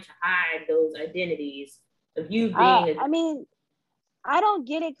wanting to hide those identities of you being I mean, I don't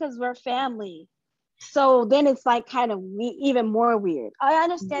get it because we're family. So then it's like kind of even more weird. I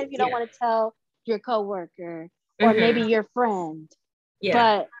understand if you don't want to tell your coworker or maybe your friend.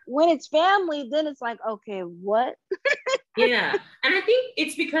 But when it's family, then it's like, okay, what? Yeah. And I think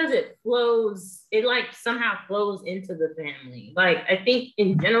it's because it like somehow flows into the family. Like I think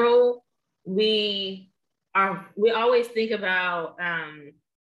in general, we always think about I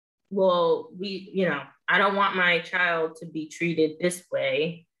don't want my child to be treated this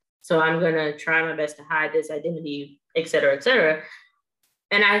way, so I'm gonna try my best to hide this identity, et cetera, et cetera.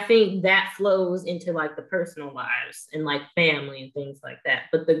 And I think that flows into like the personal lives and like family and things like that.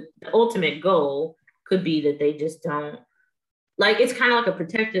 But the ultimate goal could be that they just don't, like, it's kind of like a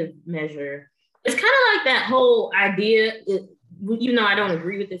protective measure. It's kind of like that whole idea, even though I don't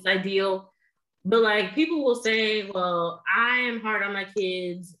agree with this ideal, but like people will say, well, I am hard on my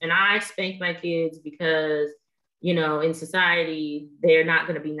kids and I spank my kids because, you know, in society, they're not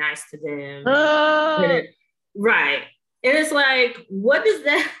going to be nice to them. Right. And it's like, what does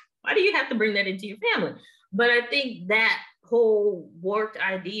that, why do you have to bring that into your family? But I think that whole warped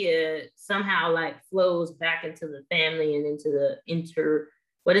idea somehow like flows back into the family and into the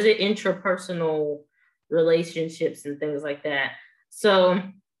intrapersonal relationships and things like that. So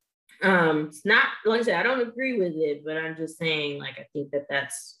it's not, like I said, I don't agree with it, but I'm just saying, like, I think that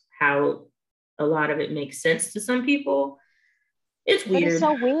that's how a lot of it makes sense to some people. It's weird. But it's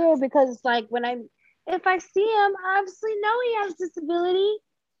so weird because it's like if I see him, I obviously know he has disability.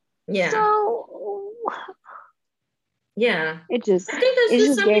 Yeah. So yeah, it just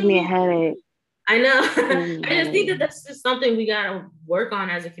gave me a headache. I know. I just think that that's just something we gotta work on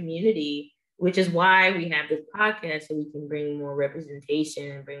as a community, which is why we have this podcast, so we can bring more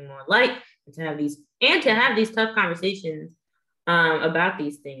representation and bring more light, and to have these tough conversations about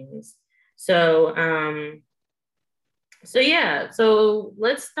these things. So yeah, so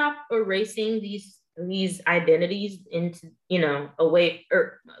let's stop erasing these identities into, away,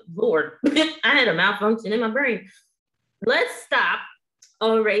 or Lord, I had a malfunction in my brain. Let's stop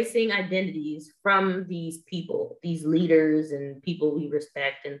erasing identities from these people, these leaders and people we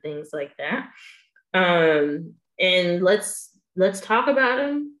respect and things like that. And let's talk about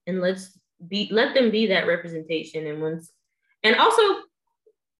them, and let them be that representation. And also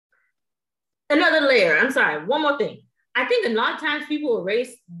another layer. I'm sorry, one more thing. I think a lot of times people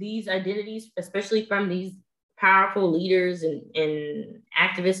erase these identities, especially from these powerful leaders and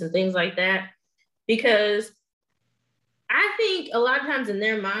activists and things like that, because I think a lot of times in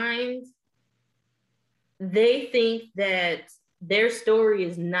their minds, they think that their story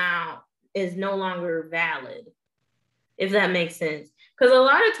is no longer valid, if that makes sense. Because a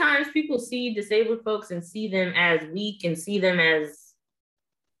lot of times people see disabled folks and see them as weak and see them as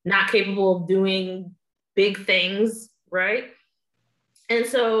not capable of doing big things, right? And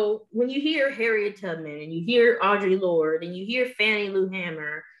so when you hear Harriet Tubman and you hear Audre Lorde and you hear Fannie Lou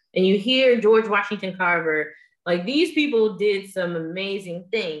Hamer and you hear George Washington Carver, like, these people did some amazing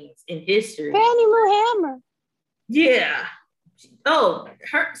things in history. Fannie Lou Hamer. Yeah. Oh,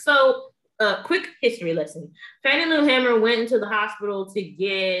 quick history lesson. Fannie Lou Hamer went into the hospital to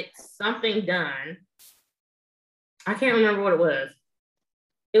get something done. I can't remember what it was.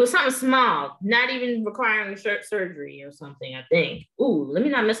 It was something small, not even requiring surgery or something, I think. Ooh, let me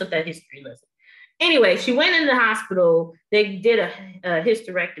not mess up that history lesson. Anyway, she went in the hospital. They did a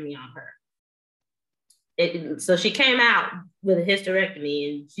hysterectomy on her. So she came out with a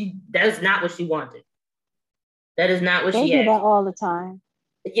hysterectomy, and that's not what she wanted. That is not what she had. They do that all the time.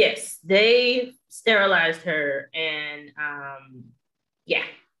 Yes, they sterilized her, and yeah,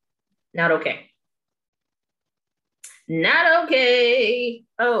 not okay. Not okay.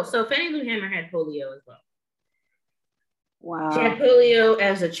 Oh, so Fannie Lou Hamer had polio as well. Wow. She had polio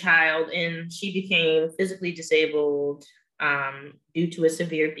as a child, and she became physically disabled due to a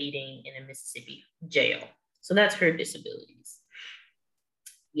severe beating in a Mississippi jail. So that's her disabilities.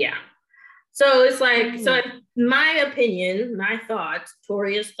 Yeah. So it's like, so my opinion, my thought,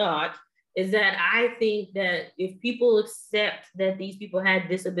 Toria's thought, is that I think that if people accept that these people had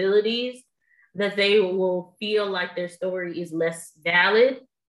disabilities, that they will feel like their story is less valid.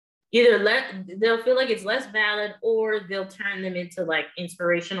 Either they'll feel like it's less valid, or they'll turn them into like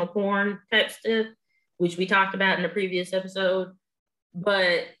inspirational porn type stuff, which we talked about in the previous episode.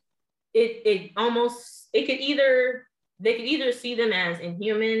 But they could either see them as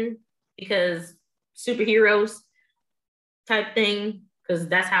inhuman, because superheroes type thing, because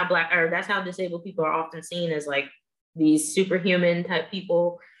that's how disabled people are often seen, as like these superhuman type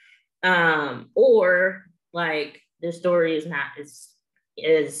people, or like their story is not as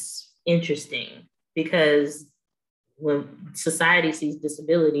interesting, because when society sees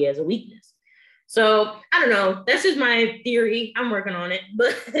disability as a weakness. So I don't know, that's just my theory. I'm working on it,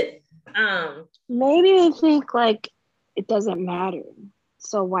 but maybe they think like it doesn't matter.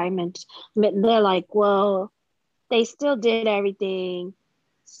 So why mention? They're like, well, they still did everything,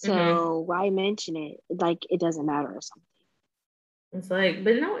 so why mention it? Like it doesn't matter or something. It's like,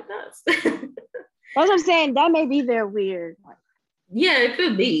 but no, it does. That's what I'm saying. That may be their weird. Yeah, it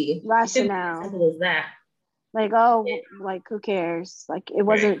could be rationale. As simple as that. Like, oh, like who cares? Like it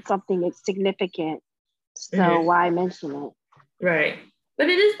wasn't something significant, so why mention it? Right, but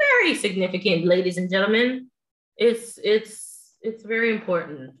it is very significant, ladies and gentlemen. It's very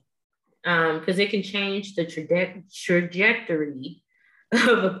important, because it can change the trajectory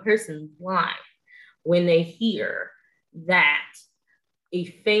of a person's life when they hear that a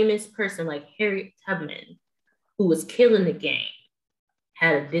famous person like Harriet Tubman, who was killing the game,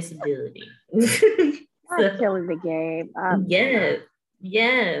 had a disability. Not killing the game.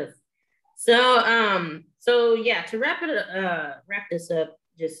 Yes. So yeah, to wrap this up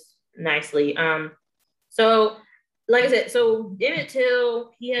just nicely. So like I said, so Emmett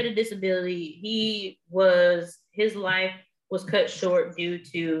Till, he had a disability. His life was cut short due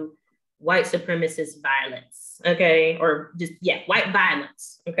to white supremacist violence. Okay, or just white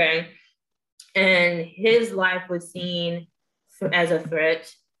violence. Okay, and his life was seen as a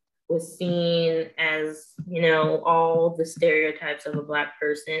threat, was seen as, all the stereotypes of a Black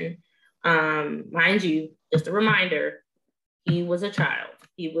person. Mind you, just a reminder, he was a child.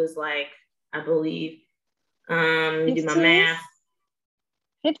 he was like, I believe, let me do my math.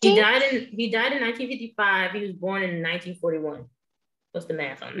 15? He died in 1955. He was born in 1941. What's the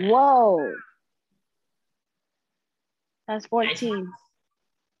math on that? Whoa. That's 14.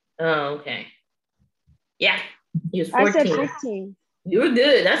 Oh, okay. Yeah, he was 14. I said 15. You were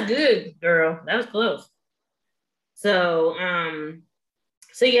good. That's good, girl. That was close. So,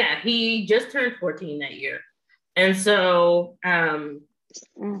 yeah, he just turned 14 that year. And so,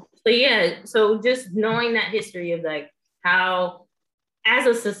 so just knowing that history of like how, as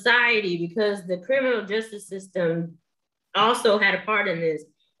a society, because the criminal justice system also had a part in this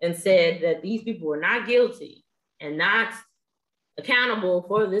and said that these people were not guilty and not accountable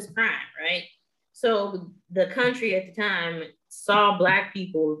for this crime, right? So the country at the time saw Black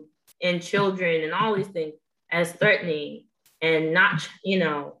people and children and all these things as threatening and not,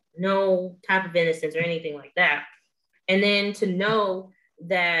 no type of innocence or anything like that. And then to know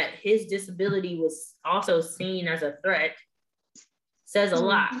that his disability was also seen as a threat says a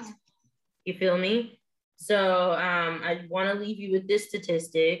lot. You feel me? So I want to leave you with this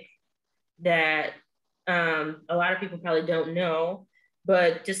statistic that a lot of people probably don't know,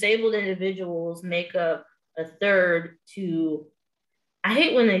 but disabled individuals make up a third to, I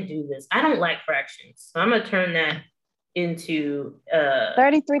hate when they do this. I don't like fractions. So I'm going to turn that into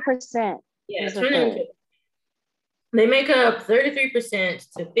 33%. Yeah, turn it into, they make up 33%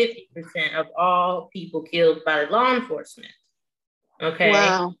 to 50% of all people killed by law enforcement. Okay.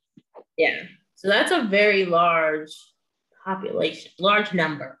 Wow. Yeah. So that's a very large population, large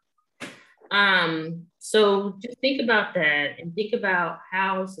number. So just think about that and think about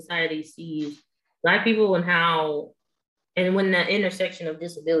how society sees Black people and when the intersection of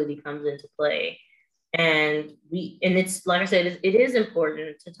disability comes into play. And it's like I said, it is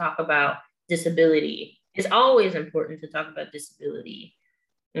important to talk about disability. It's always important to talk about disability.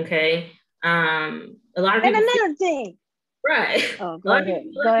 Okay. A lot of people. And another thing. Right. Oh, go ahead.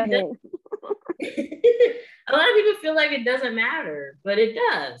 Go ahead. A lot of people feel like it doesn't matter, but it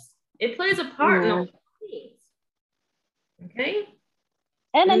does. It plays a part in all things. Okay?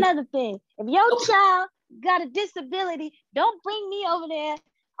 And another thing, if your child got a disability, don't bring me over there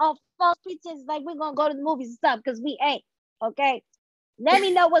on false pretenses like we're going to go to the movies and stuff, because we ain't. Okay? Let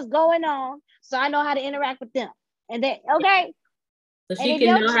me know what's going on so I know how to interact with them. And then, okay? So she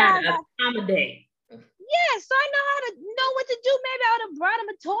can know how to accommodate. Yeah, so I know how to know what to do. Maybe I would have brought him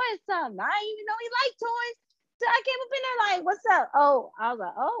a toy or something. I didn't even know he liked toys. So I came up in there like, what's up? Oh, I was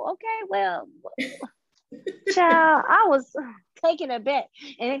like, oh, okay, well, child, I was taking a bet.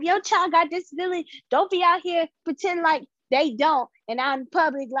 And if your child got disability, don't be out here pretending like they don't, and out in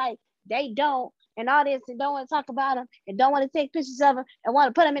public like they don't, and all this, and don't want to talk about them, and don't want to take pictures of them, and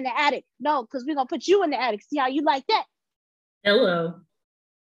want to put them in the attic. No, because we're going to put you in the attic. See how you like that? Hello.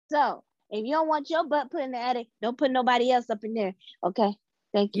 So, if you don't want your butt put in the attic, don't put nobody else up in there. Okay?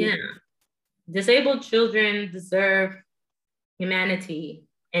 Thank you. Yeah. Disabled children deserve humanity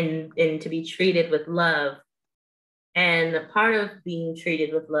and to be treated with love. And a part of being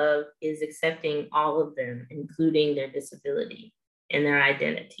treated with love is accepting all of them, including their disability and their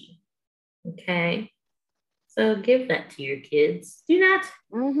identity. Okay? So give that to your kids. Do not.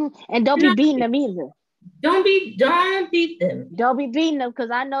 And don't be beating them either. Don't beat them. Don't be beating them, because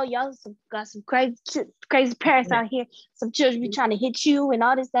I know y'all got some crazy parents out here. Some children be trying to hit you and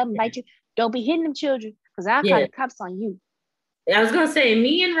all this stuff and bite you. Don't be hitting them children, because I'll call the cops on you. I was gonna say,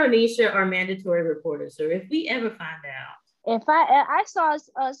 me and Ronisha are mandatory reporters. So if we ever find out, if I saw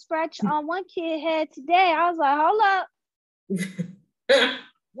a scratch on one kid's head today, I was like, hold up.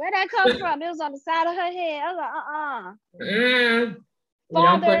 Where'd that come from? It was on the side of her head. I was like,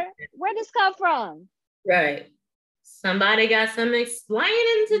 Father, where'd this come from? Right. Somebody got some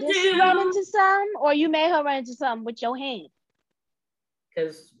explaining to do. Run into something, or you made her run into something with your hand.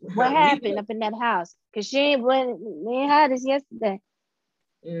 Because what happened up in that house? Because we ain't had this yesterday.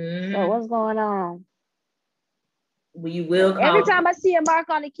 So what's going on? We will call every time I see a mark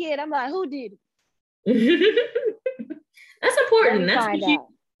on the kid, I'm like, who did it? That's important. That's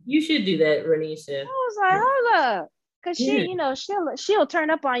you should do that, Ronisha. I was like, hold up. Because she'll turn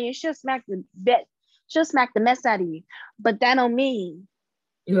up on you. She'll smack the mess out of you. But that don't mean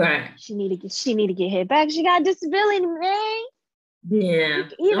she need to get hit back. She got a disability, man. Yeah.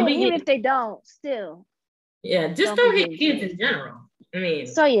 Even if they don't, still. Yeah, just don't hit kids in general. I mean.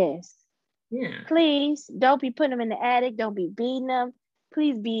 So yes. Yeah. Please don't be putting them in the attic. Don't be beating them.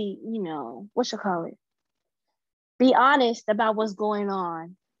 Please be, what you call it? Be honest about what's going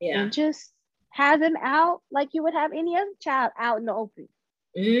on. Yeah. And just have them out like you would have any other child out in the open.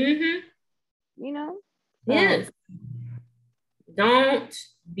 Mm-hmm. You know? Yes. Don't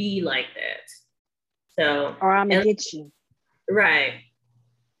be like that. So, or I'm gonna get you. Right.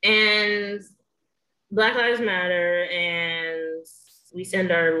 And Black Lives Matter, and we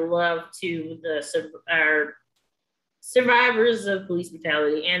send our love to our survivors of police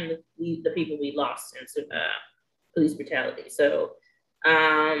brutality and the people we lost in police brutality. So,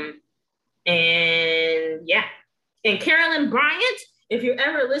 and yeah. And Carolyn Bryant, if you're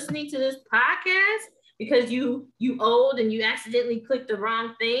ever listening to this podcast because you old and you accidentally clicked the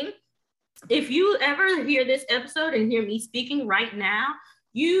wrong thing, if you ever hear this episode and hear me speaking right now,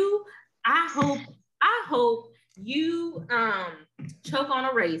 I hope you choke on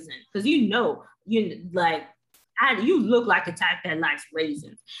a raisin, because you look like the type that likes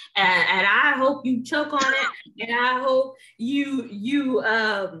raisins, and I hope you choke on it, and I hope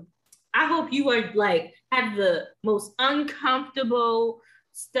you are like have the most uncomfortable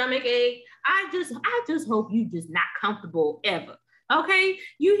stomach ache. I just hope you just not comfortable ever. Okay,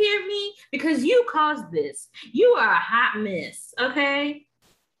 you hear me? Because you caused this. You are a hot mess. Okay.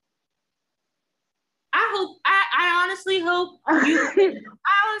 I honestly hope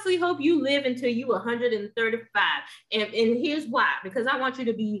you live until you 135. And here's why. Because I want you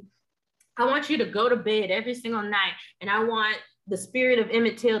to go to bed every single night, and I want the spirit of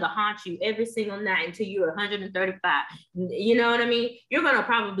Emmett Till to haunt you every single night until you're 135. You know what I mean? You're gonna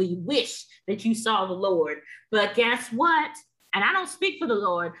probably wish that you saw the Lord. But guess what? And I don't speak for the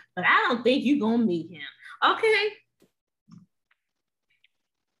Lord, but I don't think you're gonna meet him. Okay.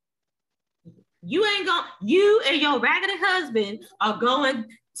 You and your raggedy husband are going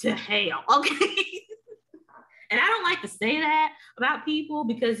to hell. Okay. And I don't like to say that about people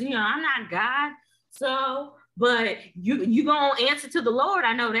because, I'm not God. So, but you gonna answer to the Lord.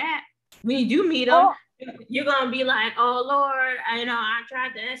 I know that. When you do meet him, you're gonna be like, oh Lord, I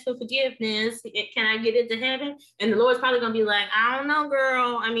tried to ask for forgiveness. Can I get into heaven? And the Lord's probably gonna be like, I don't know,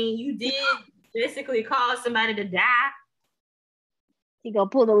 girl. I mean, you did basically cause somebody to die. He gonna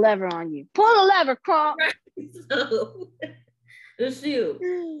pull the lever on you. Pull the lever, Carl. So, shoot.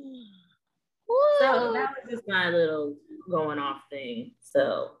 So that was just my little going off thing.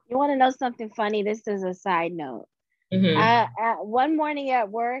 So you want to know something funny? This is a side note. Mm-hmm. One morning at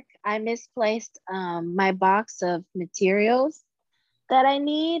work, I misplaced my box of materials that I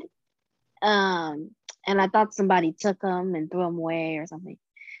need, and I thought somebody took them and threw them away or something.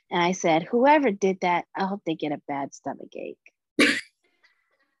 And I said, whoever did that, I hope they get a bad stomach ache.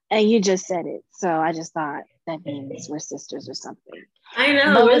 And you just said it, so I just thought that means we're sisters or something. I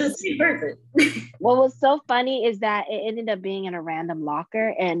know, we're the same person. What was so funny is that it ended up being in a random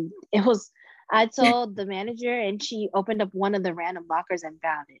locker, and I told the manager, and she opened up one of the random lockers and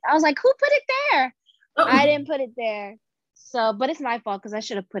found it. I was like, who put it there? Oh. I didn't put it there. So, but it's my fault because I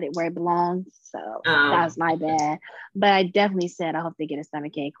should have put it where it belongs. So that was my bad. But I definitely said, I hope they get a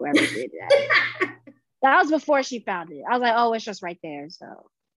stomach ache, whoever did that. That was before she found it. I was like, oh, it's just right there. So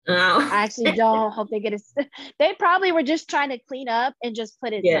I actually don't hope they get it. They probably were just trying to clean up and just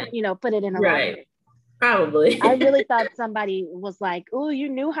put it, put it in a locker. Probably. I really thought somebody was like, oh, you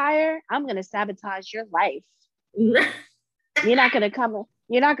new hire? I'm going to sabotage your life. You're not going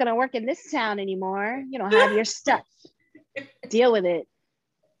to work in this town anymore. You don't have your stuff. Deal with it.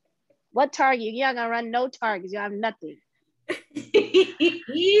 What Target? You're not going to run no Targets. You have nothing.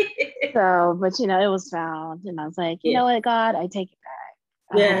 So, but it was found. And I was like, you know what, God, I take it back.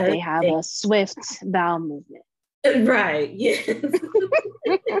 I hope they have a swift bowel movement. Right. Yes.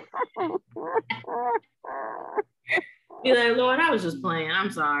 Be like, Lord, I was just playing.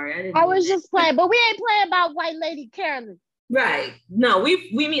 I'm sorry. I was just playing, but we ain't playing about white lady Carolyn. Right. No, we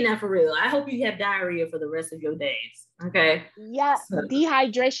mean that for real. I hope you have diarrhea for the rest of your days. Okay. Yeah. So.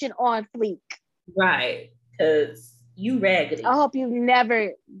 Dehydration on fleek. Right. Because you raggedy. I hope you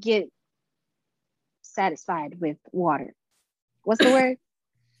never get satisfied with water. What's the word?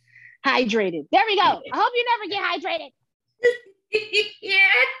 Hydrated. There we go. I hope you never get hydrated. Yeah.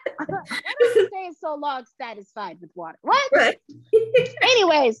 What are you saying so long satisfied with water? What? Right.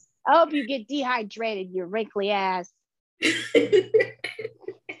 Anyways, I hope you get dehydrated, you wrinkly ass.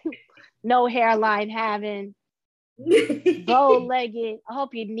 No hairline having. Bow-legged. I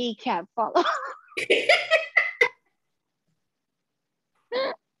hope your kneecap fall off.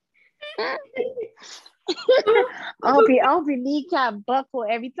 I hope your kneecap buckle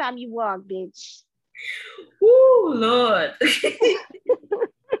every time you walk, bitch. Ooh, Lord.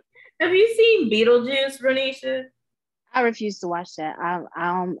 Have you seen Beetlejuice, Renisha? I refuse to watch that.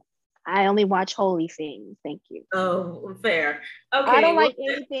 I only watch holy things. Thank you. Oh, fair. Okay. I don't like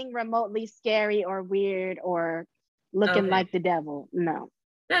anything remotely scary or weird or looking like the devil. No.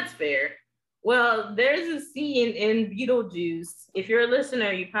 That's fair. Well, there's a scene in Beetlejuice. If you're a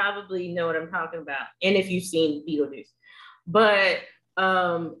listener, you probably know what I'm talking about. And if you've seen Beetlejuice. But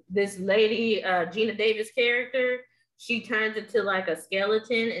this lady, Gina Davis character, she turns into like a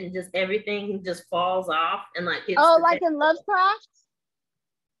skeleton and just everything just falls off and like hits like in Lovecraft?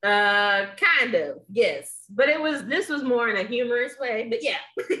 Kind of, yes. But this was more in a humorous way, but yeah.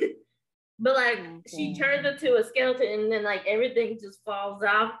 But like she turns into a skeleton and then like everything just falls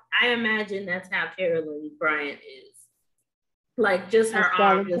off. I imagine that's how Carolyn Bryant is. Like just her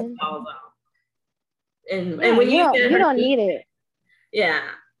arm just falls off. And when you don't need it. Yeah.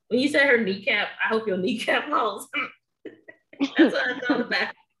 When you said her kneecap, I hope your kneecap falls. That's what I thought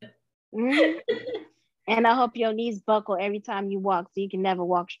about. And I hope your knees buckle every time you walk so you can never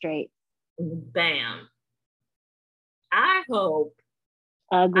walk straight. Bam. I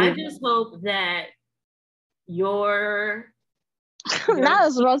just hope that your now I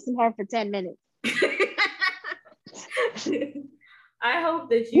was roasting her for 10 minutes. I hope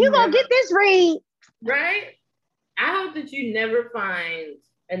that you gonna get this read. Right? I hope that you never find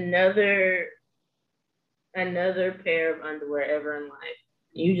another pair of underwear ever in life.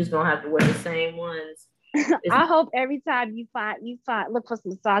 You just don't have to wear the same ones. I hope every time you find look for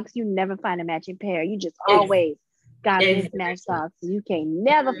some socks, you never find a matching pair. You just always got mismatched socks. You can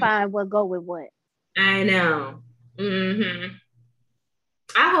never find what go with what. I know. Mm-hmm.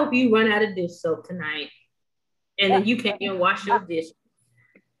 I hope you run out of dish soap tonight. And then you can't even wash your dishes.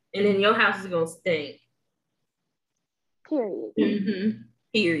 And then your house is gonna stink. Period. Mm-hmm.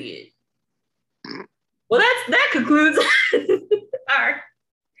 Period. Well, that concludes our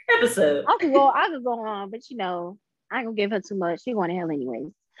episode. I could go on, but I ain't gonna give her too much. She going to hell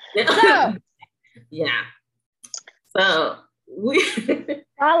anyways. So yeah. So we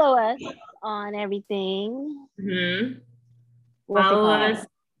follow us on everything. Mm-hmm. Follow us.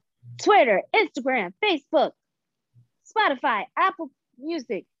 Twitter, Instagram, Facebook, Spotify, Apple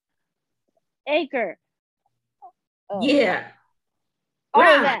Music, Anchor. Yeah. All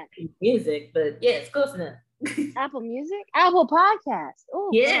of that. Music, but yeah, it's close enough. Apple Music? Apple Podcasts. Oh,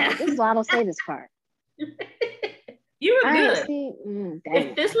 yeah. God, this is why I don't say this part. You were good.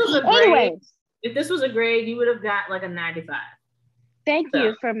 If this was a grade, you would have got like a 95. Thank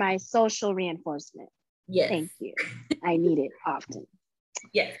you for my social reinforcement. Yes. Thank you. I need it often.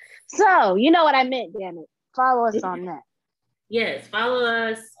 Yes. So, you know what I meant, damn it. Follow us on that. Yes, follow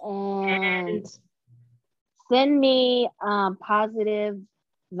us. And send me positive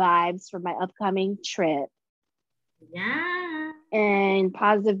vibes for my upcoming trip. Yeah. And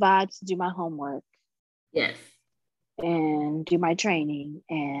positive vibes to do my homework. Yes. And do my training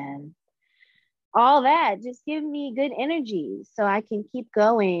and all that. Just give me good energy so I can keep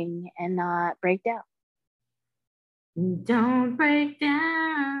going and not break down. Don't break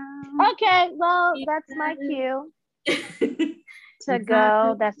down. Okay, well, that's my cue to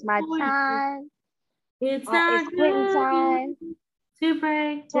go. That's my time. It's quitting time. To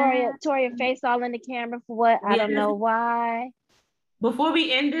break down. Tore your face all in the camera for what? I don't know why. Before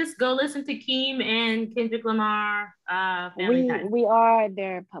we end this, go listen to Keem and Kendrick Lamar. We are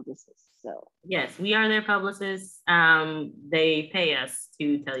their publicists. So yes, we are their publicists. They pay us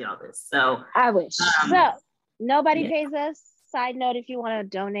to tell y'all this. So I wish. So nobody pays us. Side note: if you want to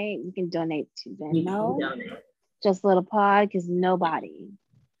donate, you can donate to Venmo. Just a little pod, because nobody.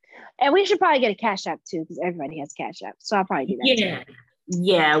 And we should probably get a Cash App too, because everybody has Cash App. So I'll probably do that.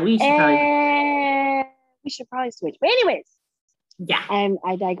 Yeah, we should. We should probably switch. But anyways, yeah. And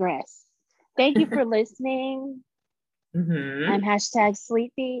I digress. Thank you for listening. Mm-hmm. I'm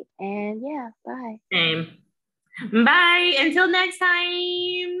 #sleepy, and yeah, bye. Same. Bye. Until next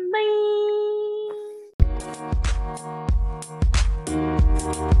time.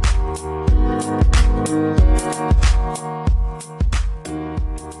 Bye.